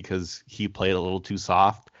 team because he played a little too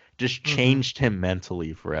soft, just changed him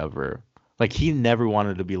mentally forever. Like he never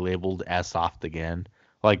wanted to be labeled as soft again,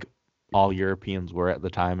 like all Europeans were at the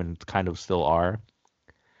time and kind of still are.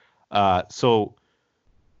 So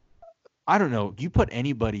I don't know. You put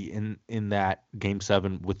anybody in that Game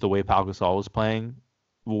 7 with the way Pau Gasol was playing,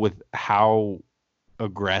 with how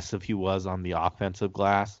aggressive he was on the offensive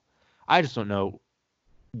glass, I just don't know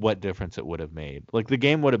what difference it would have made. Like the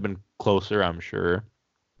game would have been closer, I'm sure.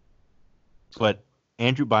 But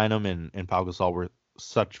Andrew Bynum and Pau Gasol were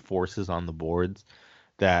such forces on the boards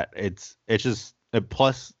that it's just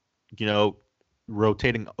plus,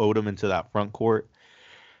 rotating Odom into that front court.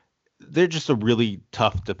 They're just a really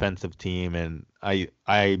tough defensive team, and I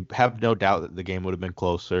have no doubt that the game would have been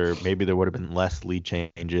closer. Maybe there would have been less lead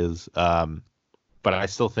changes. But I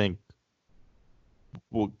still think,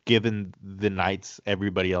 well, given the nights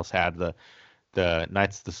everybody else had, the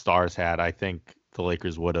nights the Stars had, I think the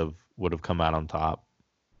Lakers would have come out on top.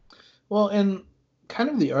 Well, and kind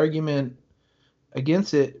of the argument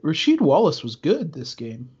against it, Rasheed Wallace was good this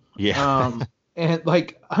game. Yeah. And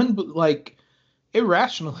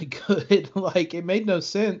irrationally good. Like it made no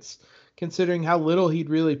sense considering how little he'd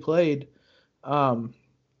really played. So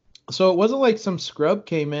it wasn't like some scrub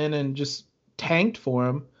came in and just tanked for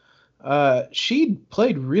him. She'd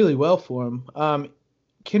played really well for him.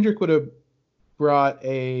 Kendrick would have brought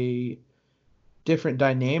a different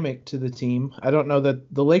dynamic to the team. I don't know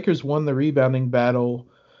that the Lakers won the rebounding battle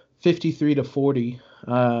 53-40,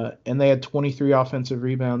 and they had 23 offensive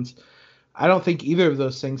rebounds. I don't think either of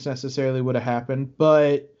those things necessarily would have happened,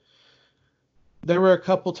 but there were a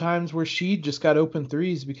couple times where she just got open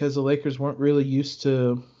threes because the Lakers weren't really used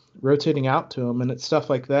to rotating out to him, and it's stuff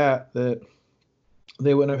like that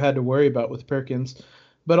they wouldn't have had to worry about with Perkins.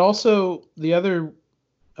 But also the other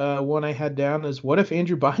one I had down is what if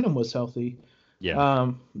Andrew Bynum was healthy?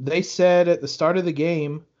 Yeah. They said at the start of the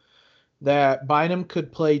game that Bynum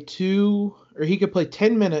could play 10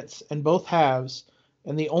 minutes in both halves,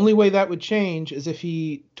 and the only way that would change is if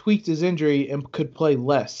he tweaked his injury and could play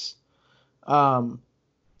less. And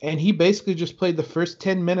he basically just played the first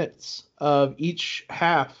 10 minutes of each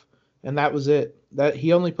half, and that was it. That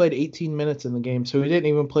he only played 18 minutes in the game, so he didn't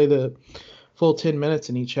even play the full 10 minutes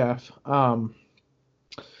in each half.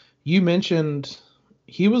 You mentioned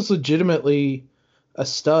he was legitimately a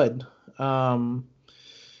stud.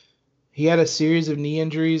 He had a series of knee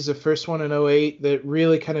injuries, the first one in 2008 that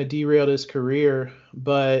really kind of derailed his career,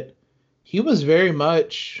 but he was very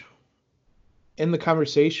much in the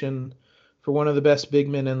conversation for one of the best big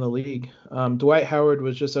men in the league. Dwight Howard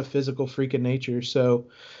was just a physical freak of nature, so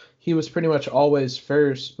he was pretty much always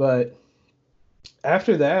first, but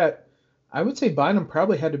After that, I would say Bynum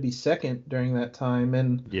probably had to be second during that time,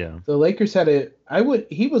 and Yeah. the Lakers had it.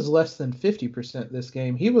 He was less than 50% this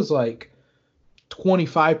game. He was like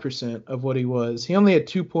 25% of what he was. He only had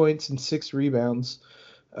 2 points and 6 rebounds.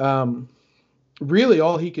 Um, really,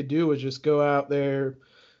 all he could do was just go out there,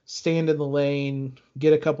 stand in the lane,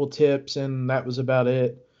 get a couple tips, and that was about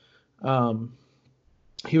it. Um,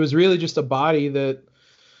 he was really just a body that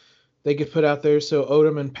they could put out there so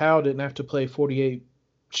Odom and Powell didn't have to play 48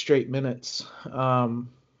 straight minutes.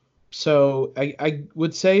 So I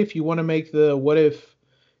would say if you want to make the what if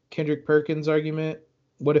Kendrick Perkins argument,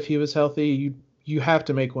 what if he was healthy, you have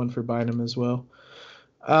to make one for Bynum as well.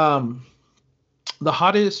 The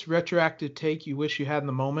hottest retroactive take you wish you had in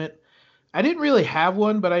the moment. I didn't really have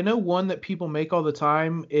one, but I know one that people make all the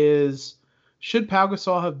time is should Pau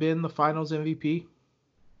Gasol have been the Finals MVP?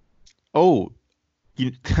 Oh,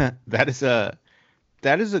 you, that is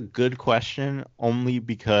a good question only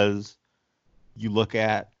because you look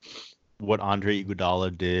at what Andre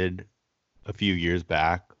Iguodala did a few years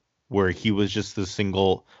back, where he was just the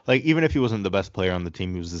single, like even if he wasn't the best player on the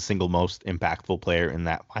team, he was the single most impactful player in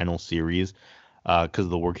that final series because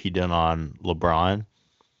of the work he did on LeBron.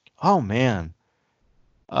 Oh man,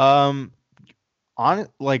 um, on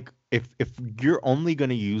like if you're only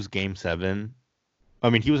gonna use Game 7, I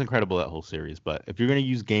mean he was incredible that whole series, but if you're gonna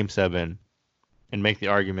use Game 7 and make the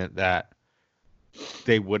argument that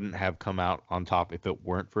they wouldn't have come out on top if it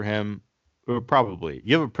weren't for him, probably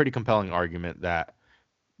you have a pretty compelling argument that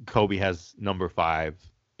Kobe has number 5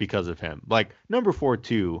 because of him. Like number 4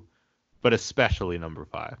 too, but especially number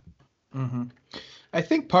 5. Mm-hmm. I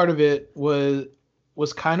think part of it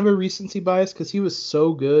was kind of a recency bias because he was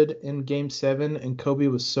so good in Game 7 and Kobe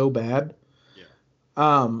was so bad.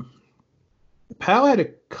 Yeah. Powell had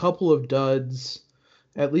a couple of duds,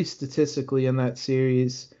 at least statistically, in that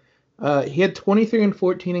series. He had 23 and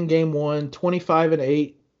 14 in Game 1, 25 and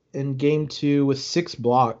 8 in Game 2 with 6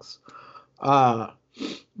 blocks.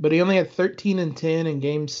 But he only had 13 and 10 in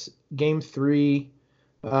Game 3.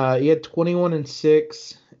 He had 21 and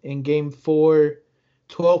 6 in Game 4,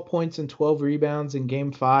 12 points and 12 rebounds in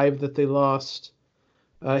Game 5 that they lost.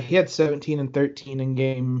 He had 17 and 13 in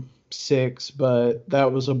Game 6, but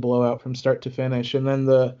that was a blowout from start to finish. And then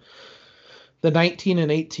the 19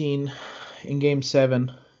 and 18 in Game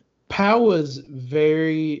 7. Powell was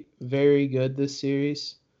very, very good this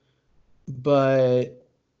series, but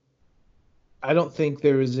I don't think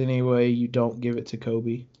there was any way you don't give it to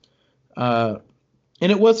Kobe.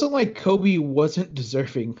 And it wasn't like Kobe wasn't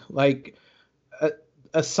deserving. Like,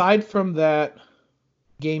 aside from that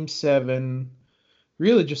Game 7,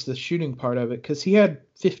 really just the shooting part of it, because he had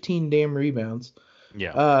 15 damn rebounds.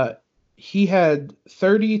 Yeah. He had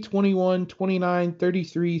 30, 21, 29,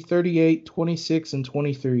 33, 38, 26, and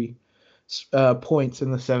 23 points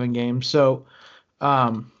in the 7 games. So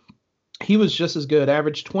he was just as good.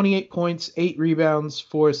 Averaged 28 points, 8 rebounds,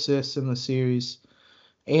 4 assists in the series,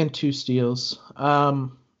 and 2 steals.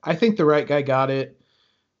 I think the right guy got it.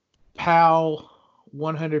 Powell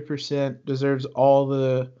 100% deserves all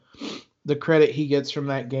the credit he gets from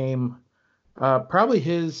that game. Probably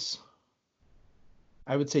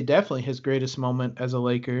I would say definitely his greatest moment as a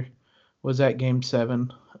Laker was at Game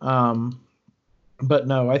 7. But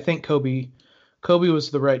no, I think Kobe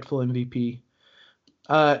was the rightful MVP.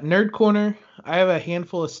 Nerd Corner, I have a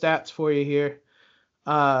handful of stats for you here.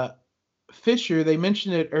 Fisher, they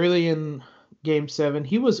mentioned it early in Game 7.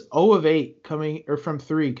 He was 0 of 8 from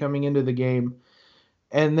 3 coming into the game,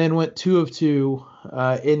 and then went 2 of 2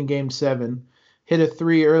 in Game 7. Hit a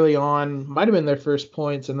 3 early on, might have been their first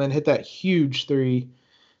points, and then hit that huge 3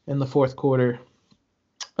 in the fourth quarter.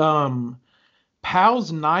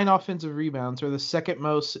 Powell's 9 offensive rebounds are the second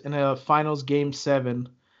most in a finals Game 7.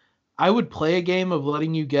 I would play a game of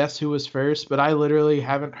letting you guess who was first, but I literally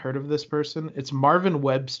haven't heard of this person. It's Marvin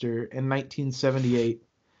Webster in 1978.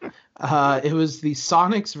 It was the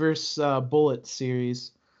Sonics versus Bullets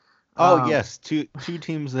series. Oh yes, two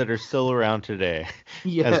teams that are still around today,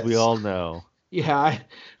 yes. as we all know. Yeah,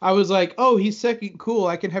 I was like, oh, he's second. Cool.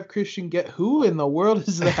 I can have Christian get. Who in the world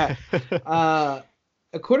is that?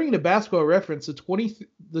 According to Basketball Reference,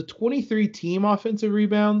 the 23 team offensive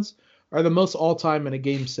rebounds are the most all time in a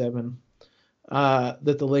Game 7 that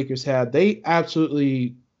the Lakers had. They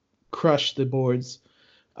absolutely crushed the boards.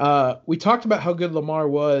 We talked about how good Lamar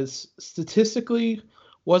was. Statistically,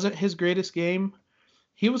 wasn't his greatest game.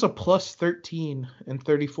 He was a plus 13 in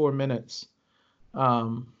 34 minutes,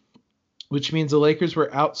 which means the Lakers were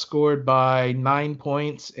outscored by 9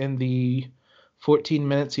 points in the 14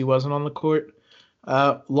 minutes he wasn't on the court.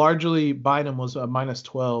 Largely, Bynum was a minus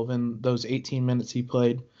 12 in those 18 minutes he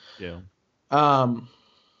played. Yeah. Um,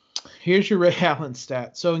 Here's your Ray Allen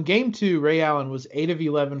stat. So in game 2, Ray Allen was 8 of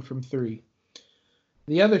 11 from 3.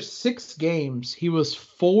 The other 6 games, he was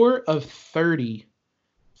 4 of 30,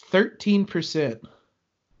 13%.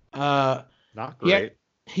 Not great.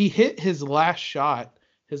 He hit his last shot,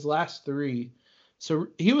 his last 3. So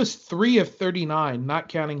he was 3 of 39, not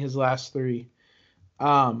counting his last 3.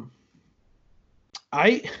 I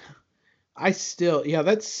still,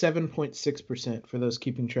 that's 7.6% for those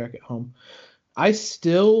keeping track at home. I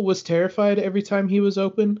still was terrified every time he was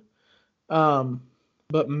open.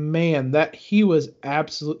 But man, he was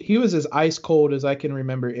as ice cold as I can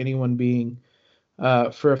remember anyone being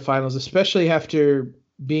for a finals, especially after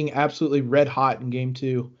being absolutely red hot in game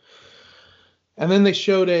 2. And then they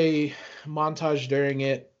showed a montage during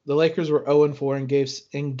it. The Lakers were 0-4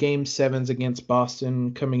 in game 7s against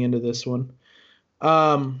Boston coming into this one.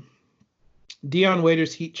 Dion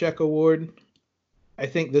Waiters Heat Check Award. I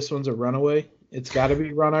think this one's a runaway. It's got to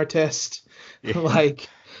be Ron Artest. Yeah. Like,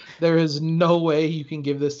 there is no way you can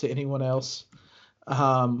give this to anyone else.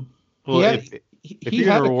 Well, he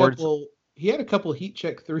had a couple heat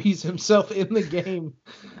check threes himself in the game.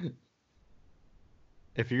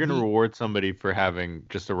 If you're going to reward somebody for having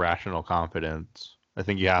just irrational confidence, I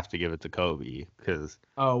think you have to give it to Kobe, because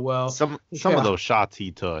some of those shots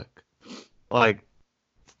he took, like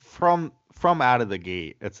from out of the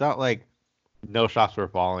gate, it's not like no shots were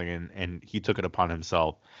falling and he took it upon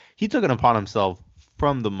himself. He took it upon himself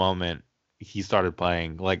from the moment he started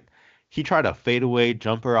playing. Like, he tried a fadeaway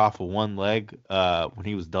jumper off of one leg when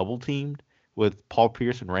he was double teamed with Paul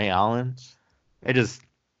Pierce and Ray Allen. If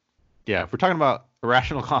we're talking about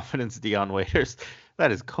irrational confidence, Dion Waiters,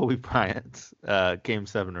 that is Kobe Bryant's game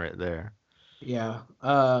 7 right there. Yeah.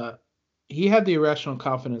 He had the irrational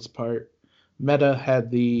confidence part. Meta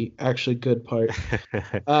had the actually good part.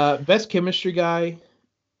 Best chemistry guy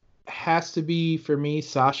has to be, for me,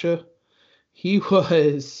 Sasha. He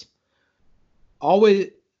was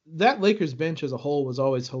always, that Lakers bench as a whole was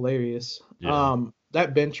always hilarious. Yeah.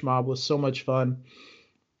 That bench mob was so much fun.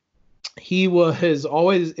 He was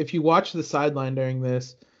always, if you watch the sideline during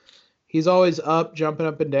this, he's always up, jumping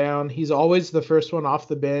up and down. He's always the first one off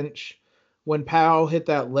the bench. When Powell hit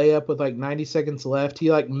that layup with like 90 seconds left,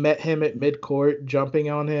 he like met him at midcourt, jumping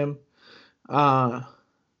on him.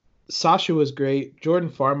 Sasha was great. Jordan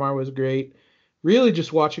Farmar was great. Really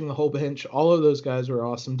just watching the whole bench, all of those guys were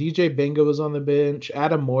awesome. DJ Binga was on the bench.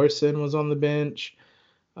 Adam Morrison was on the bench.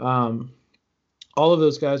 All of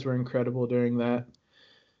those guys were incredible during that.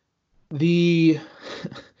 The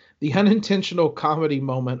Unintentional Comedy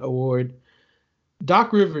Moment Award.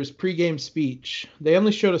 Doc Rivers' pregame speech. They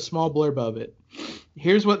only showed a small blurb of it.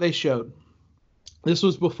 Here's what they showed. This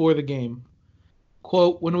was before the game.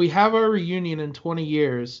 Quote, "When we have our reunion in 20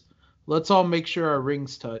 years, let's all make sure our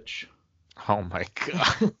rings touch." Oh my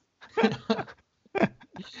God.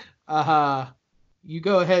 You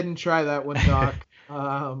go ahead and try that one, Doc.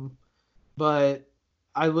 But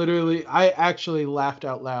I actually laughed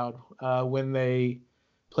out loud when they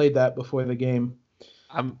played that before the game.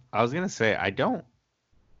 I was going to say, I don't,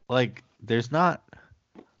 like, there's not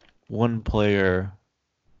one player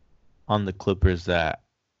on the Clippers that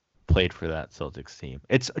played for that Celtics team.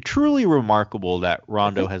 It's truly remarkable that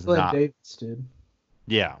Rondo has not. Davis did.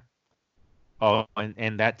 Yeah. Oh,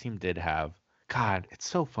 and that team did have. God, it's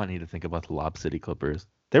so funny to think about the Lob City Clippers.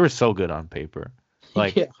 They were so good on paper.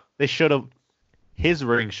 Like, yeah. They should have. His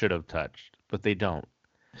ring should have touched, but they don't.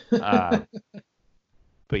 But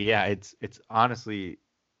yeah, it's honestly,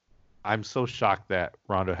 I'm so shocked that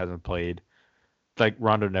Rondo hasn't played. Like,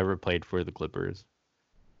 Rondo never played for the Clippers.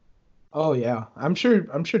 Oh yeah, I'm sure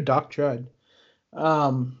Doc tried.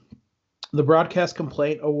 The Broadcast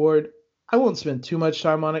Complaint Award. I won't spend too much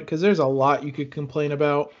time on it because there's a lot you could complain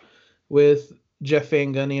about with Jeff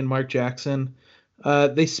Van Gundy and Mark Jackson.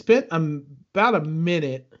 They spent about a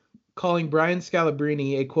minute calling Brian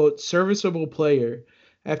Scalabrine a, quote, serviceable player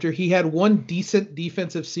after he had one decent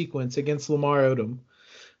defensive sequence against Lamar Odom.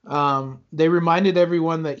 They reminded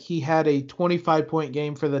everyone that he had a 25-point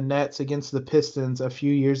game for the Nets against the Pistons a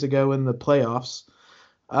few years ago in the playoffs.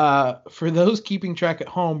 For those keeping track at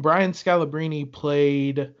home, Brian Scalabrine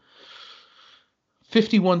played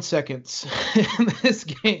 51 seconds in this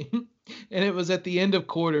game, and it was at the end of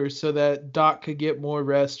quarters so that Doc could get more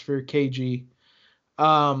rest for KG.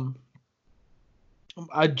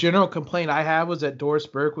 A general complaint I had was that Doris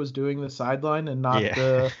Burke was doing the sideline and not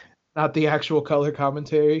the actual color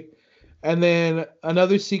commentary. And then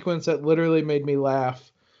another sequence that literally made me laugh.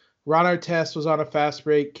 Ron Artest was on a fast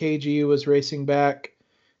break. KG was racing back.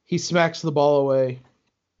 He smacks the ball away.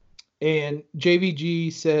 And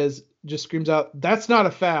JVG just screams out, "That's not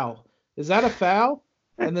a foul. is that a foul?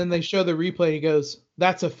 And then they show the replay and he goes,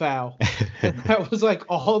 that's a foul. And that was like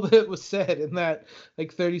all that was said in that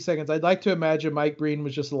like 30 seconds. I'd like to imagine Mike Breen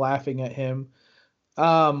was just laughing at him.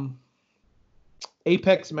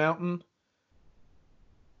 Apex Mountain.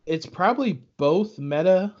 It's probably both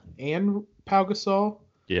Meta and Pau Gasol.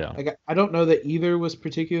 Yeah. I don't know that either was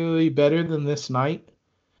particularly better than this night.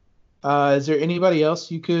 Is there anybody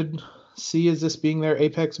else you could see as this being their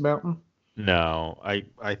Apex Mountain? No, I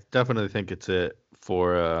definitely think it's it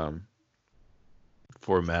for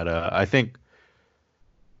Meta. I think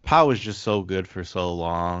Pau was just so good for so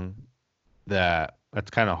long that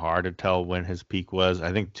it's kind of hard to tell when his peak was.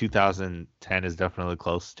 I think 2010 is definitely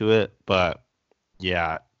close to it, but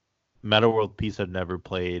yeah, Meta World Peace had never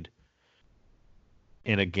played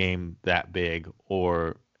in a game that big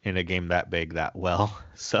or in a game that big that well.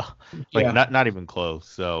 So like Yeah. not even close.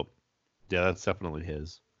 So yeah, that's definitely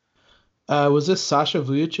his. Was this Sasha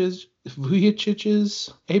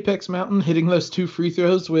Vujicic's Apex Mountain hitting those 2 free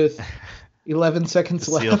throws with 11 seconds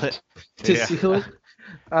To seal left it. to Yeah. seal it?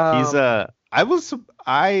 He's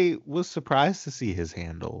I was surprised to see his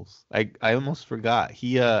handles. I almost forgot.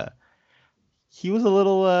 He was a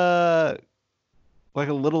little like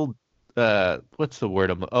a little what's the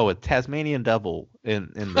word? A Tasmanian devil in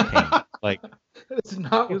the paint. Like That's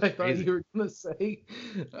not He what was I thought crazy. you were gonna say.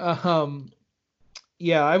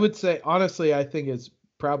 Yeah, I would say honestly, I think it's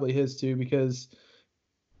probably his too because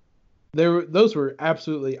those were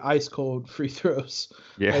absolutely ice cold free throws.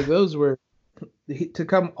 yeah. Like those were to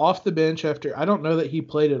come off the bench after. I don't know that he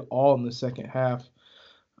played at all in the second half.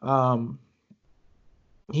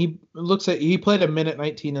 He played a minute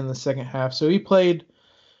 19 in the second half, so he played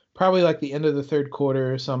probably like the end of the third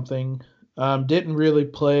quarter or something. Didn't really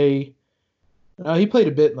play. He played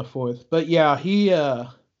a bit in the fourth, but yeah,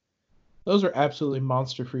 those were absolutely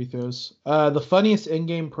monster free throws. The funniest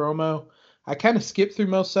in-game promo, I kind of skipped through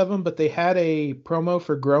most of them, but they had a promo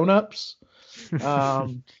for grown-ups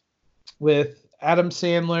with Adam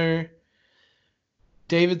Sandler,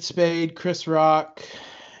 David Spade, Chris Rock,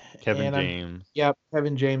 Kevin and James.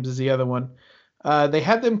 Kevin James is the other one. They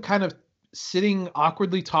had them kind of sitting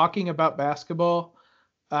awkwardly talking about basketball.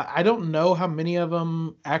 I don't know how many of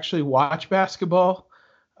them actually watch basketball.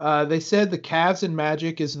 They said the Cavs and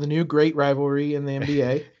Magic is the new great rivalry in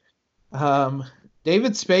the NBA.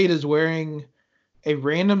 David Spade is wearing a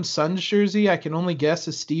random Suns jersey. I can only guess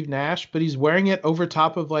is Steve Nash, but he's wearing it over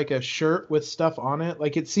top of like a shirt with stuff on it.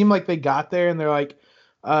 Like it seemed like they got there and they're like,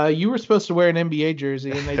 you were supposed to wear an NBA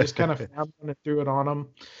jersey, and they just kind of found one and threw it on him.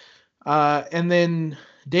 And then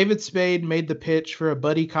David Spade made the pitch for a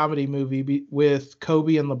buddy comedy movie with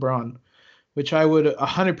Kobe and LeBron, which I would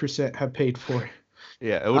 100% have paid for.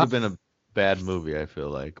 Yeah, it would have been a bad movie, I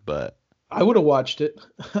feel like, but I would have watched it.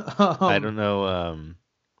 I don't know.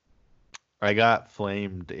 I got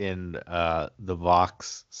flamed in the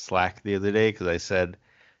Vox Slack the other day because I said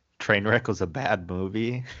Trainwreck was a bad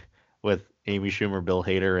movie with Amy Schumer, Bill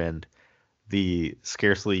Hader, and the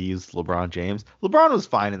scarcely used LeBron James. LeBron was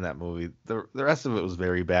fine in that movie. The rest of it was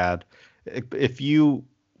very bad. If you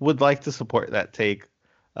would like to support that take,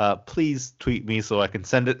 please tweet me so I can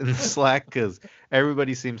send it in the Slack because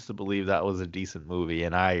everybody seems to believe that was a decent movie,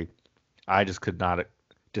 and I just could not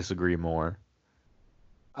disagree more.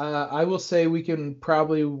 I will say we can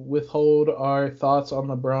probably withhold our thoughts on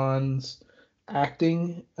LeBron's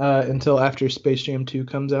acting until after Space Jam 2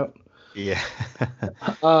 comes out. Yeah.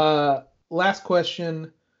 Last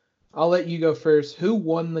question. I'll let you go first. Who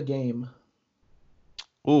won the game?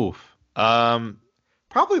 Oof.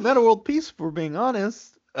 Probably Meta World Peace, if we're being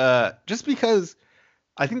honest. Just because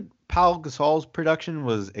I think Pau Gasol's production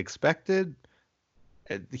was expected.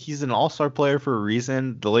 He's an all-star player for a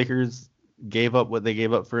reason. The Lakers gave up what they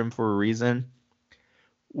gave up for him for a reason.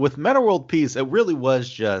 With Meta World Peace, it really was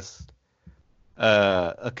just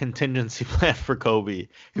a contingency plan for Kobe.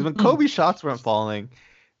 Because when Kobe's shots weren't falling,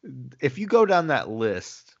 if you go down that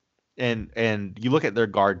list and you look at their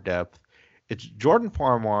guard depth, it's Jordan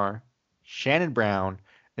Farmar, Shannon Brown,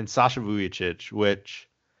 and Sasha Vujicic, which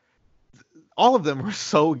all of them were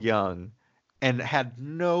so young and had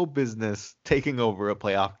no business taking over a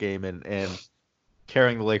playoff game and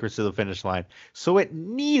carrying the Lakers to the finish line. So it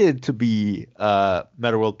needed to be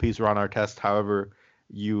Meta World Peace, Ron Artest, however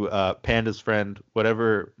you Panda's friend,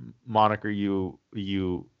 whatever moniker you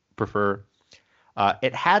prefer.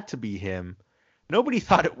 It had to be him. Nobody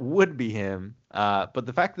thought it would be him, but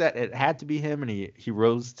the fact that it had to be him and he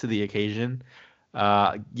rose to the occasion,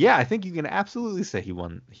 yeah, I think you can absolutely say he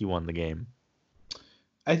won the game.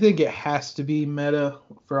 I think it has to be Meta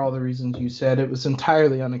for all the reasons you said. It was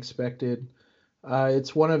entirely unexpected.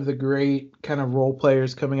 It's one of the great kind of role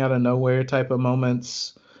players coming out of nowhere type of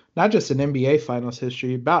moments, not just in NBA Finals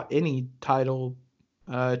history, about any title,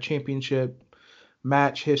 championship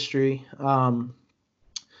match history.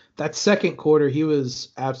 That second quarter, he was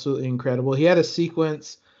absolutely incredible. He had a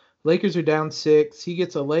sequence. Lakers are down 6. He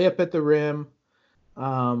gets a layup at the rim.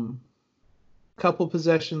 Couple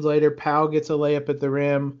possessions later, Powell gets a layup at the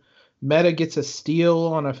rim. Meta gets a steal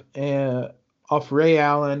on off Ray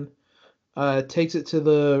Allen. Takes it to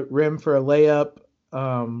the rim for a layup.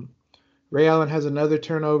 Ray Allen has another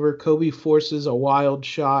turnover. Kobe forces a wild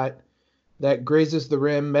shot that grazes the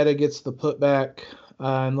rim. Meta gets the putback,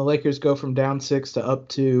 and the Lakers go from down 6 to up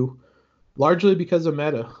 2, largely because of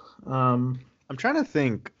Meta. I'm trying to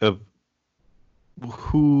think of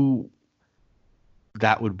who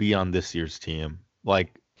that would be on this year's team.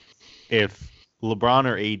 Like, if LeBron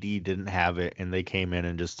or AD didn't have it and they came in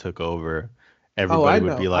and just took over, everybody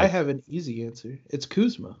would be like, I have an easy answer. It's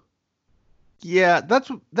Kuzma. Yeah, that's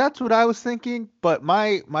what I was thinking. But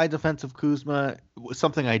my defense of Kuzma,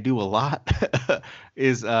 something I do a lot,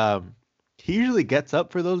 is he usually gets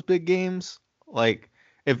up for those big games. Like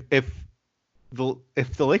if the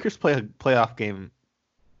Lakers play a playoff game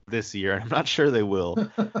this year, and I'm not sure they will,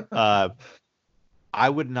 I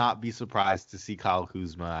would not be surprised to see Kyle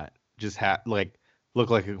Kuzma just look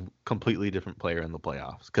like a completely different player in the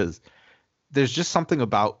playoffs, because there's just something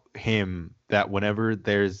about him that whenever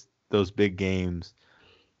there's those big games,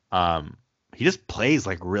 he just plays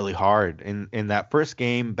like really hard. In that first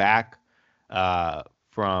game back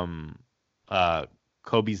from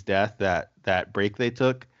Kobe's death, that break they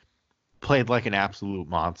took, played like an absolute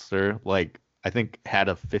monster. Like, I think had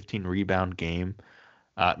a 15 rebound game.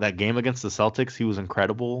 That game against the Celtics, he was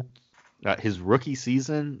incredible. His rookie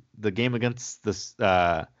season, the game against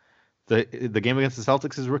the game against the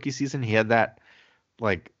Celtics, his rookie season, he had that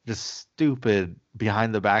like just stupid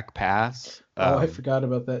behind the back pass. I forgot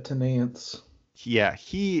about that to Nance. Yeah,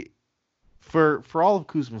 he for all of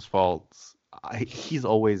Kuzma's faults, he's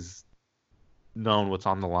always known what's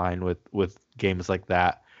on the line with games like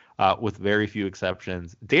that, with very few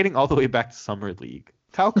exceptions, dating all the way back to Summer League.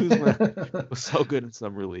 Kyle Kuzma was so good in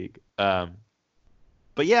Summer League.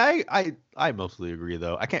 But yeah, I mostly agree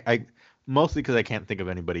though. I mostly because I can't think of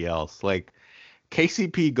anybody else. Like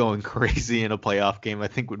KCP going crazy in a playoff game, I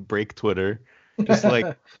think would break Twitter. Just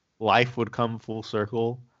like life would come full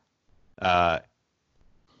circle.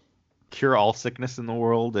 Cure all sickness in the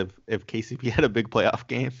world if KCP had a big playoff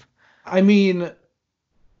game. I mean,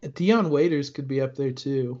 Dion Waiters could be up there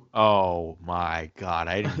too. Oh my God,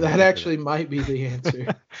 that actually might be the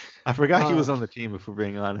answer. I forgot he was on the team, if we're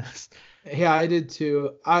being honest. Yeah, I did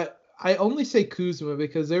too. I only say Kuzma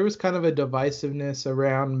because there was kind of a divisiveness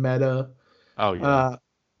around Meta. Oh yeah.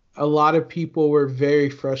 A lot of people were very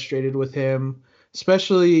frustrated with him,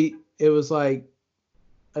 especially it was a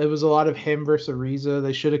lot of him versus Ariza.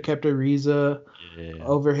 They should have kept Ariza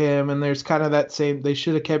over him, and there's kind of that same. They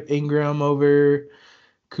should have kept Ingram over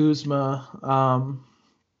Kuzma.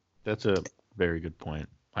 That's a very good point.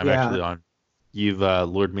 I'm actually on. You've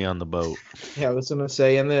lured me on the boat. Yeah, I was gonna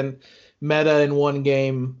say, and then Meta in one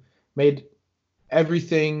game made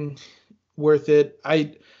everything worth it.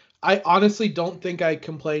 I honestly don't think I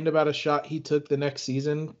complained about a shot he took the next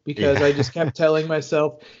season because I just kept telling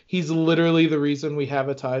myself he's literally the reason we have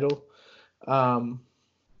a title.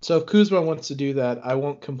 So if Kuzma wants to do that, I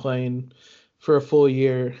won't complain for a full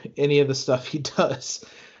year any of the stuff he does.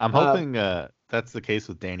 I'm hoping that's the case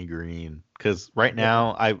with Danny Green, because right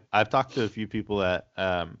now I've talked to a few people that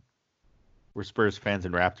were Spurs fans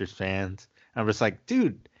and Raptors fans. And I'm just like,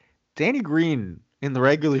 dude, Danny Green in the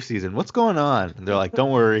regular season, what's going on? And they're like,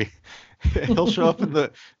 don't worry, he'll show up in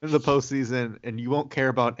the postseason, and you won't care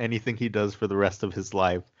about anything he does for the rest of his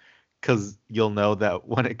life, because you'll know that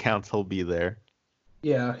when it counts, he'll be there.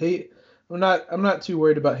 Yeah, I'm not too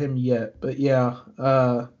worried about him yet, but yeah,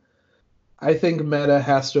 I think Meta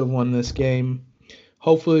has to have won this game.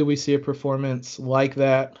 Hopefully, we see a performance like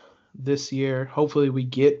that this year. Hopefully, we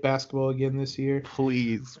get basketball again this year.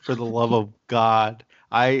 Please, for the love of God,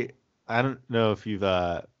 I don't know if you've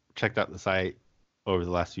checked out the site over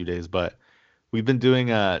the last few days, but we've been doing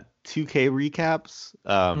 2K recaps.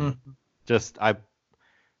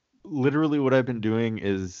 Literally what I've been doing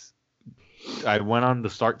is I went on to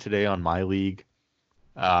start today on my league.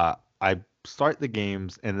 I start the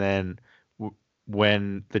games, and then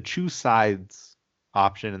when the choose sides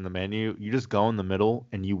option in the menu, you just go in the middle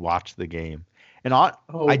and you watch the game. And I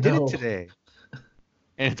did it today,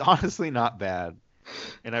 and it's honestly not bad.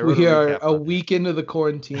 And we are a week into the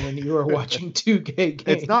quarantine, and you are watching 2K games.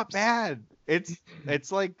 It's not bad.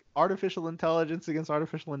 It's like artificial intelligence against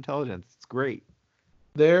artificial intelligence. It's great.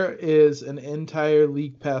 There is an entire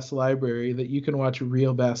League Pass library that you can watch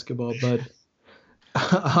real basketball, bud.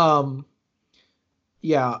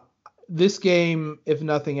 Yeah, this game, if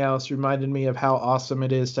nothing else, reminded me of how awesome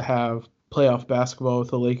it is to have playoff basketball with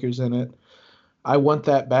the Lakers in it. I want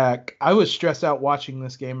that back. I was stressed out watching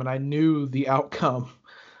this game, and I knew the outcome.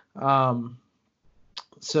 Um,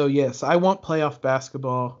 so yes, I want playoff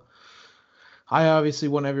basketball. I obviously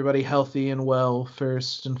want everybody healthy and well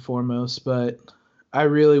first and foremost, but I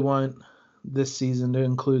really want this season to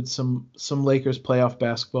include some Lakers playoff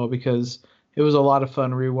basketball because it was a lot of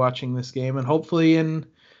fun rewatching this game, and hopefully in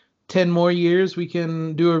 10 more years we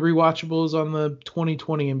can do a rewatchables on the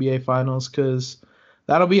 2020 NBA Finals because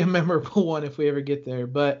that'll be a memorable one if we ever get there.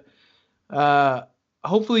 But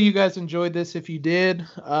hopefully you guys enjoyed this. If you did,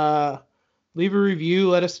 leave a review.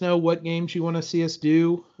 Let us know what games you want to see us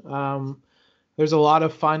do. There's a lot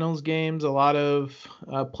of finals games, a lot of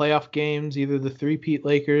playoff games, either the three-peat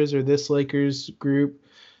Lakers or this Lakers group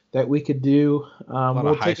that we could do. A lot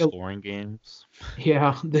of high-scoring games.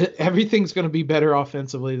 Yeah, everything's going to be better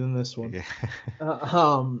offensively than this one.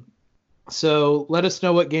 Yeah. So let us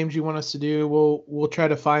know what games you want us to do. We'll try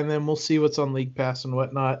to find them. We'll see what's on League Pass and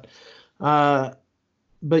whatnot.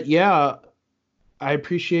 But yeah, I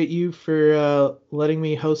appreciate you for letting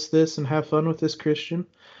me host this and have fun with this, Christian.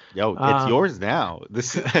 Yo, it's yours now.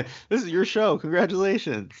 This is your show.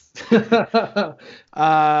 Congratulations.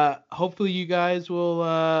 Hopefully you guys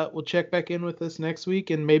will check back in with us next week,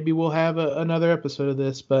 and maybe we'll have another episode of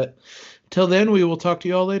this. But till then, we will talk to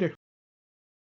you all later.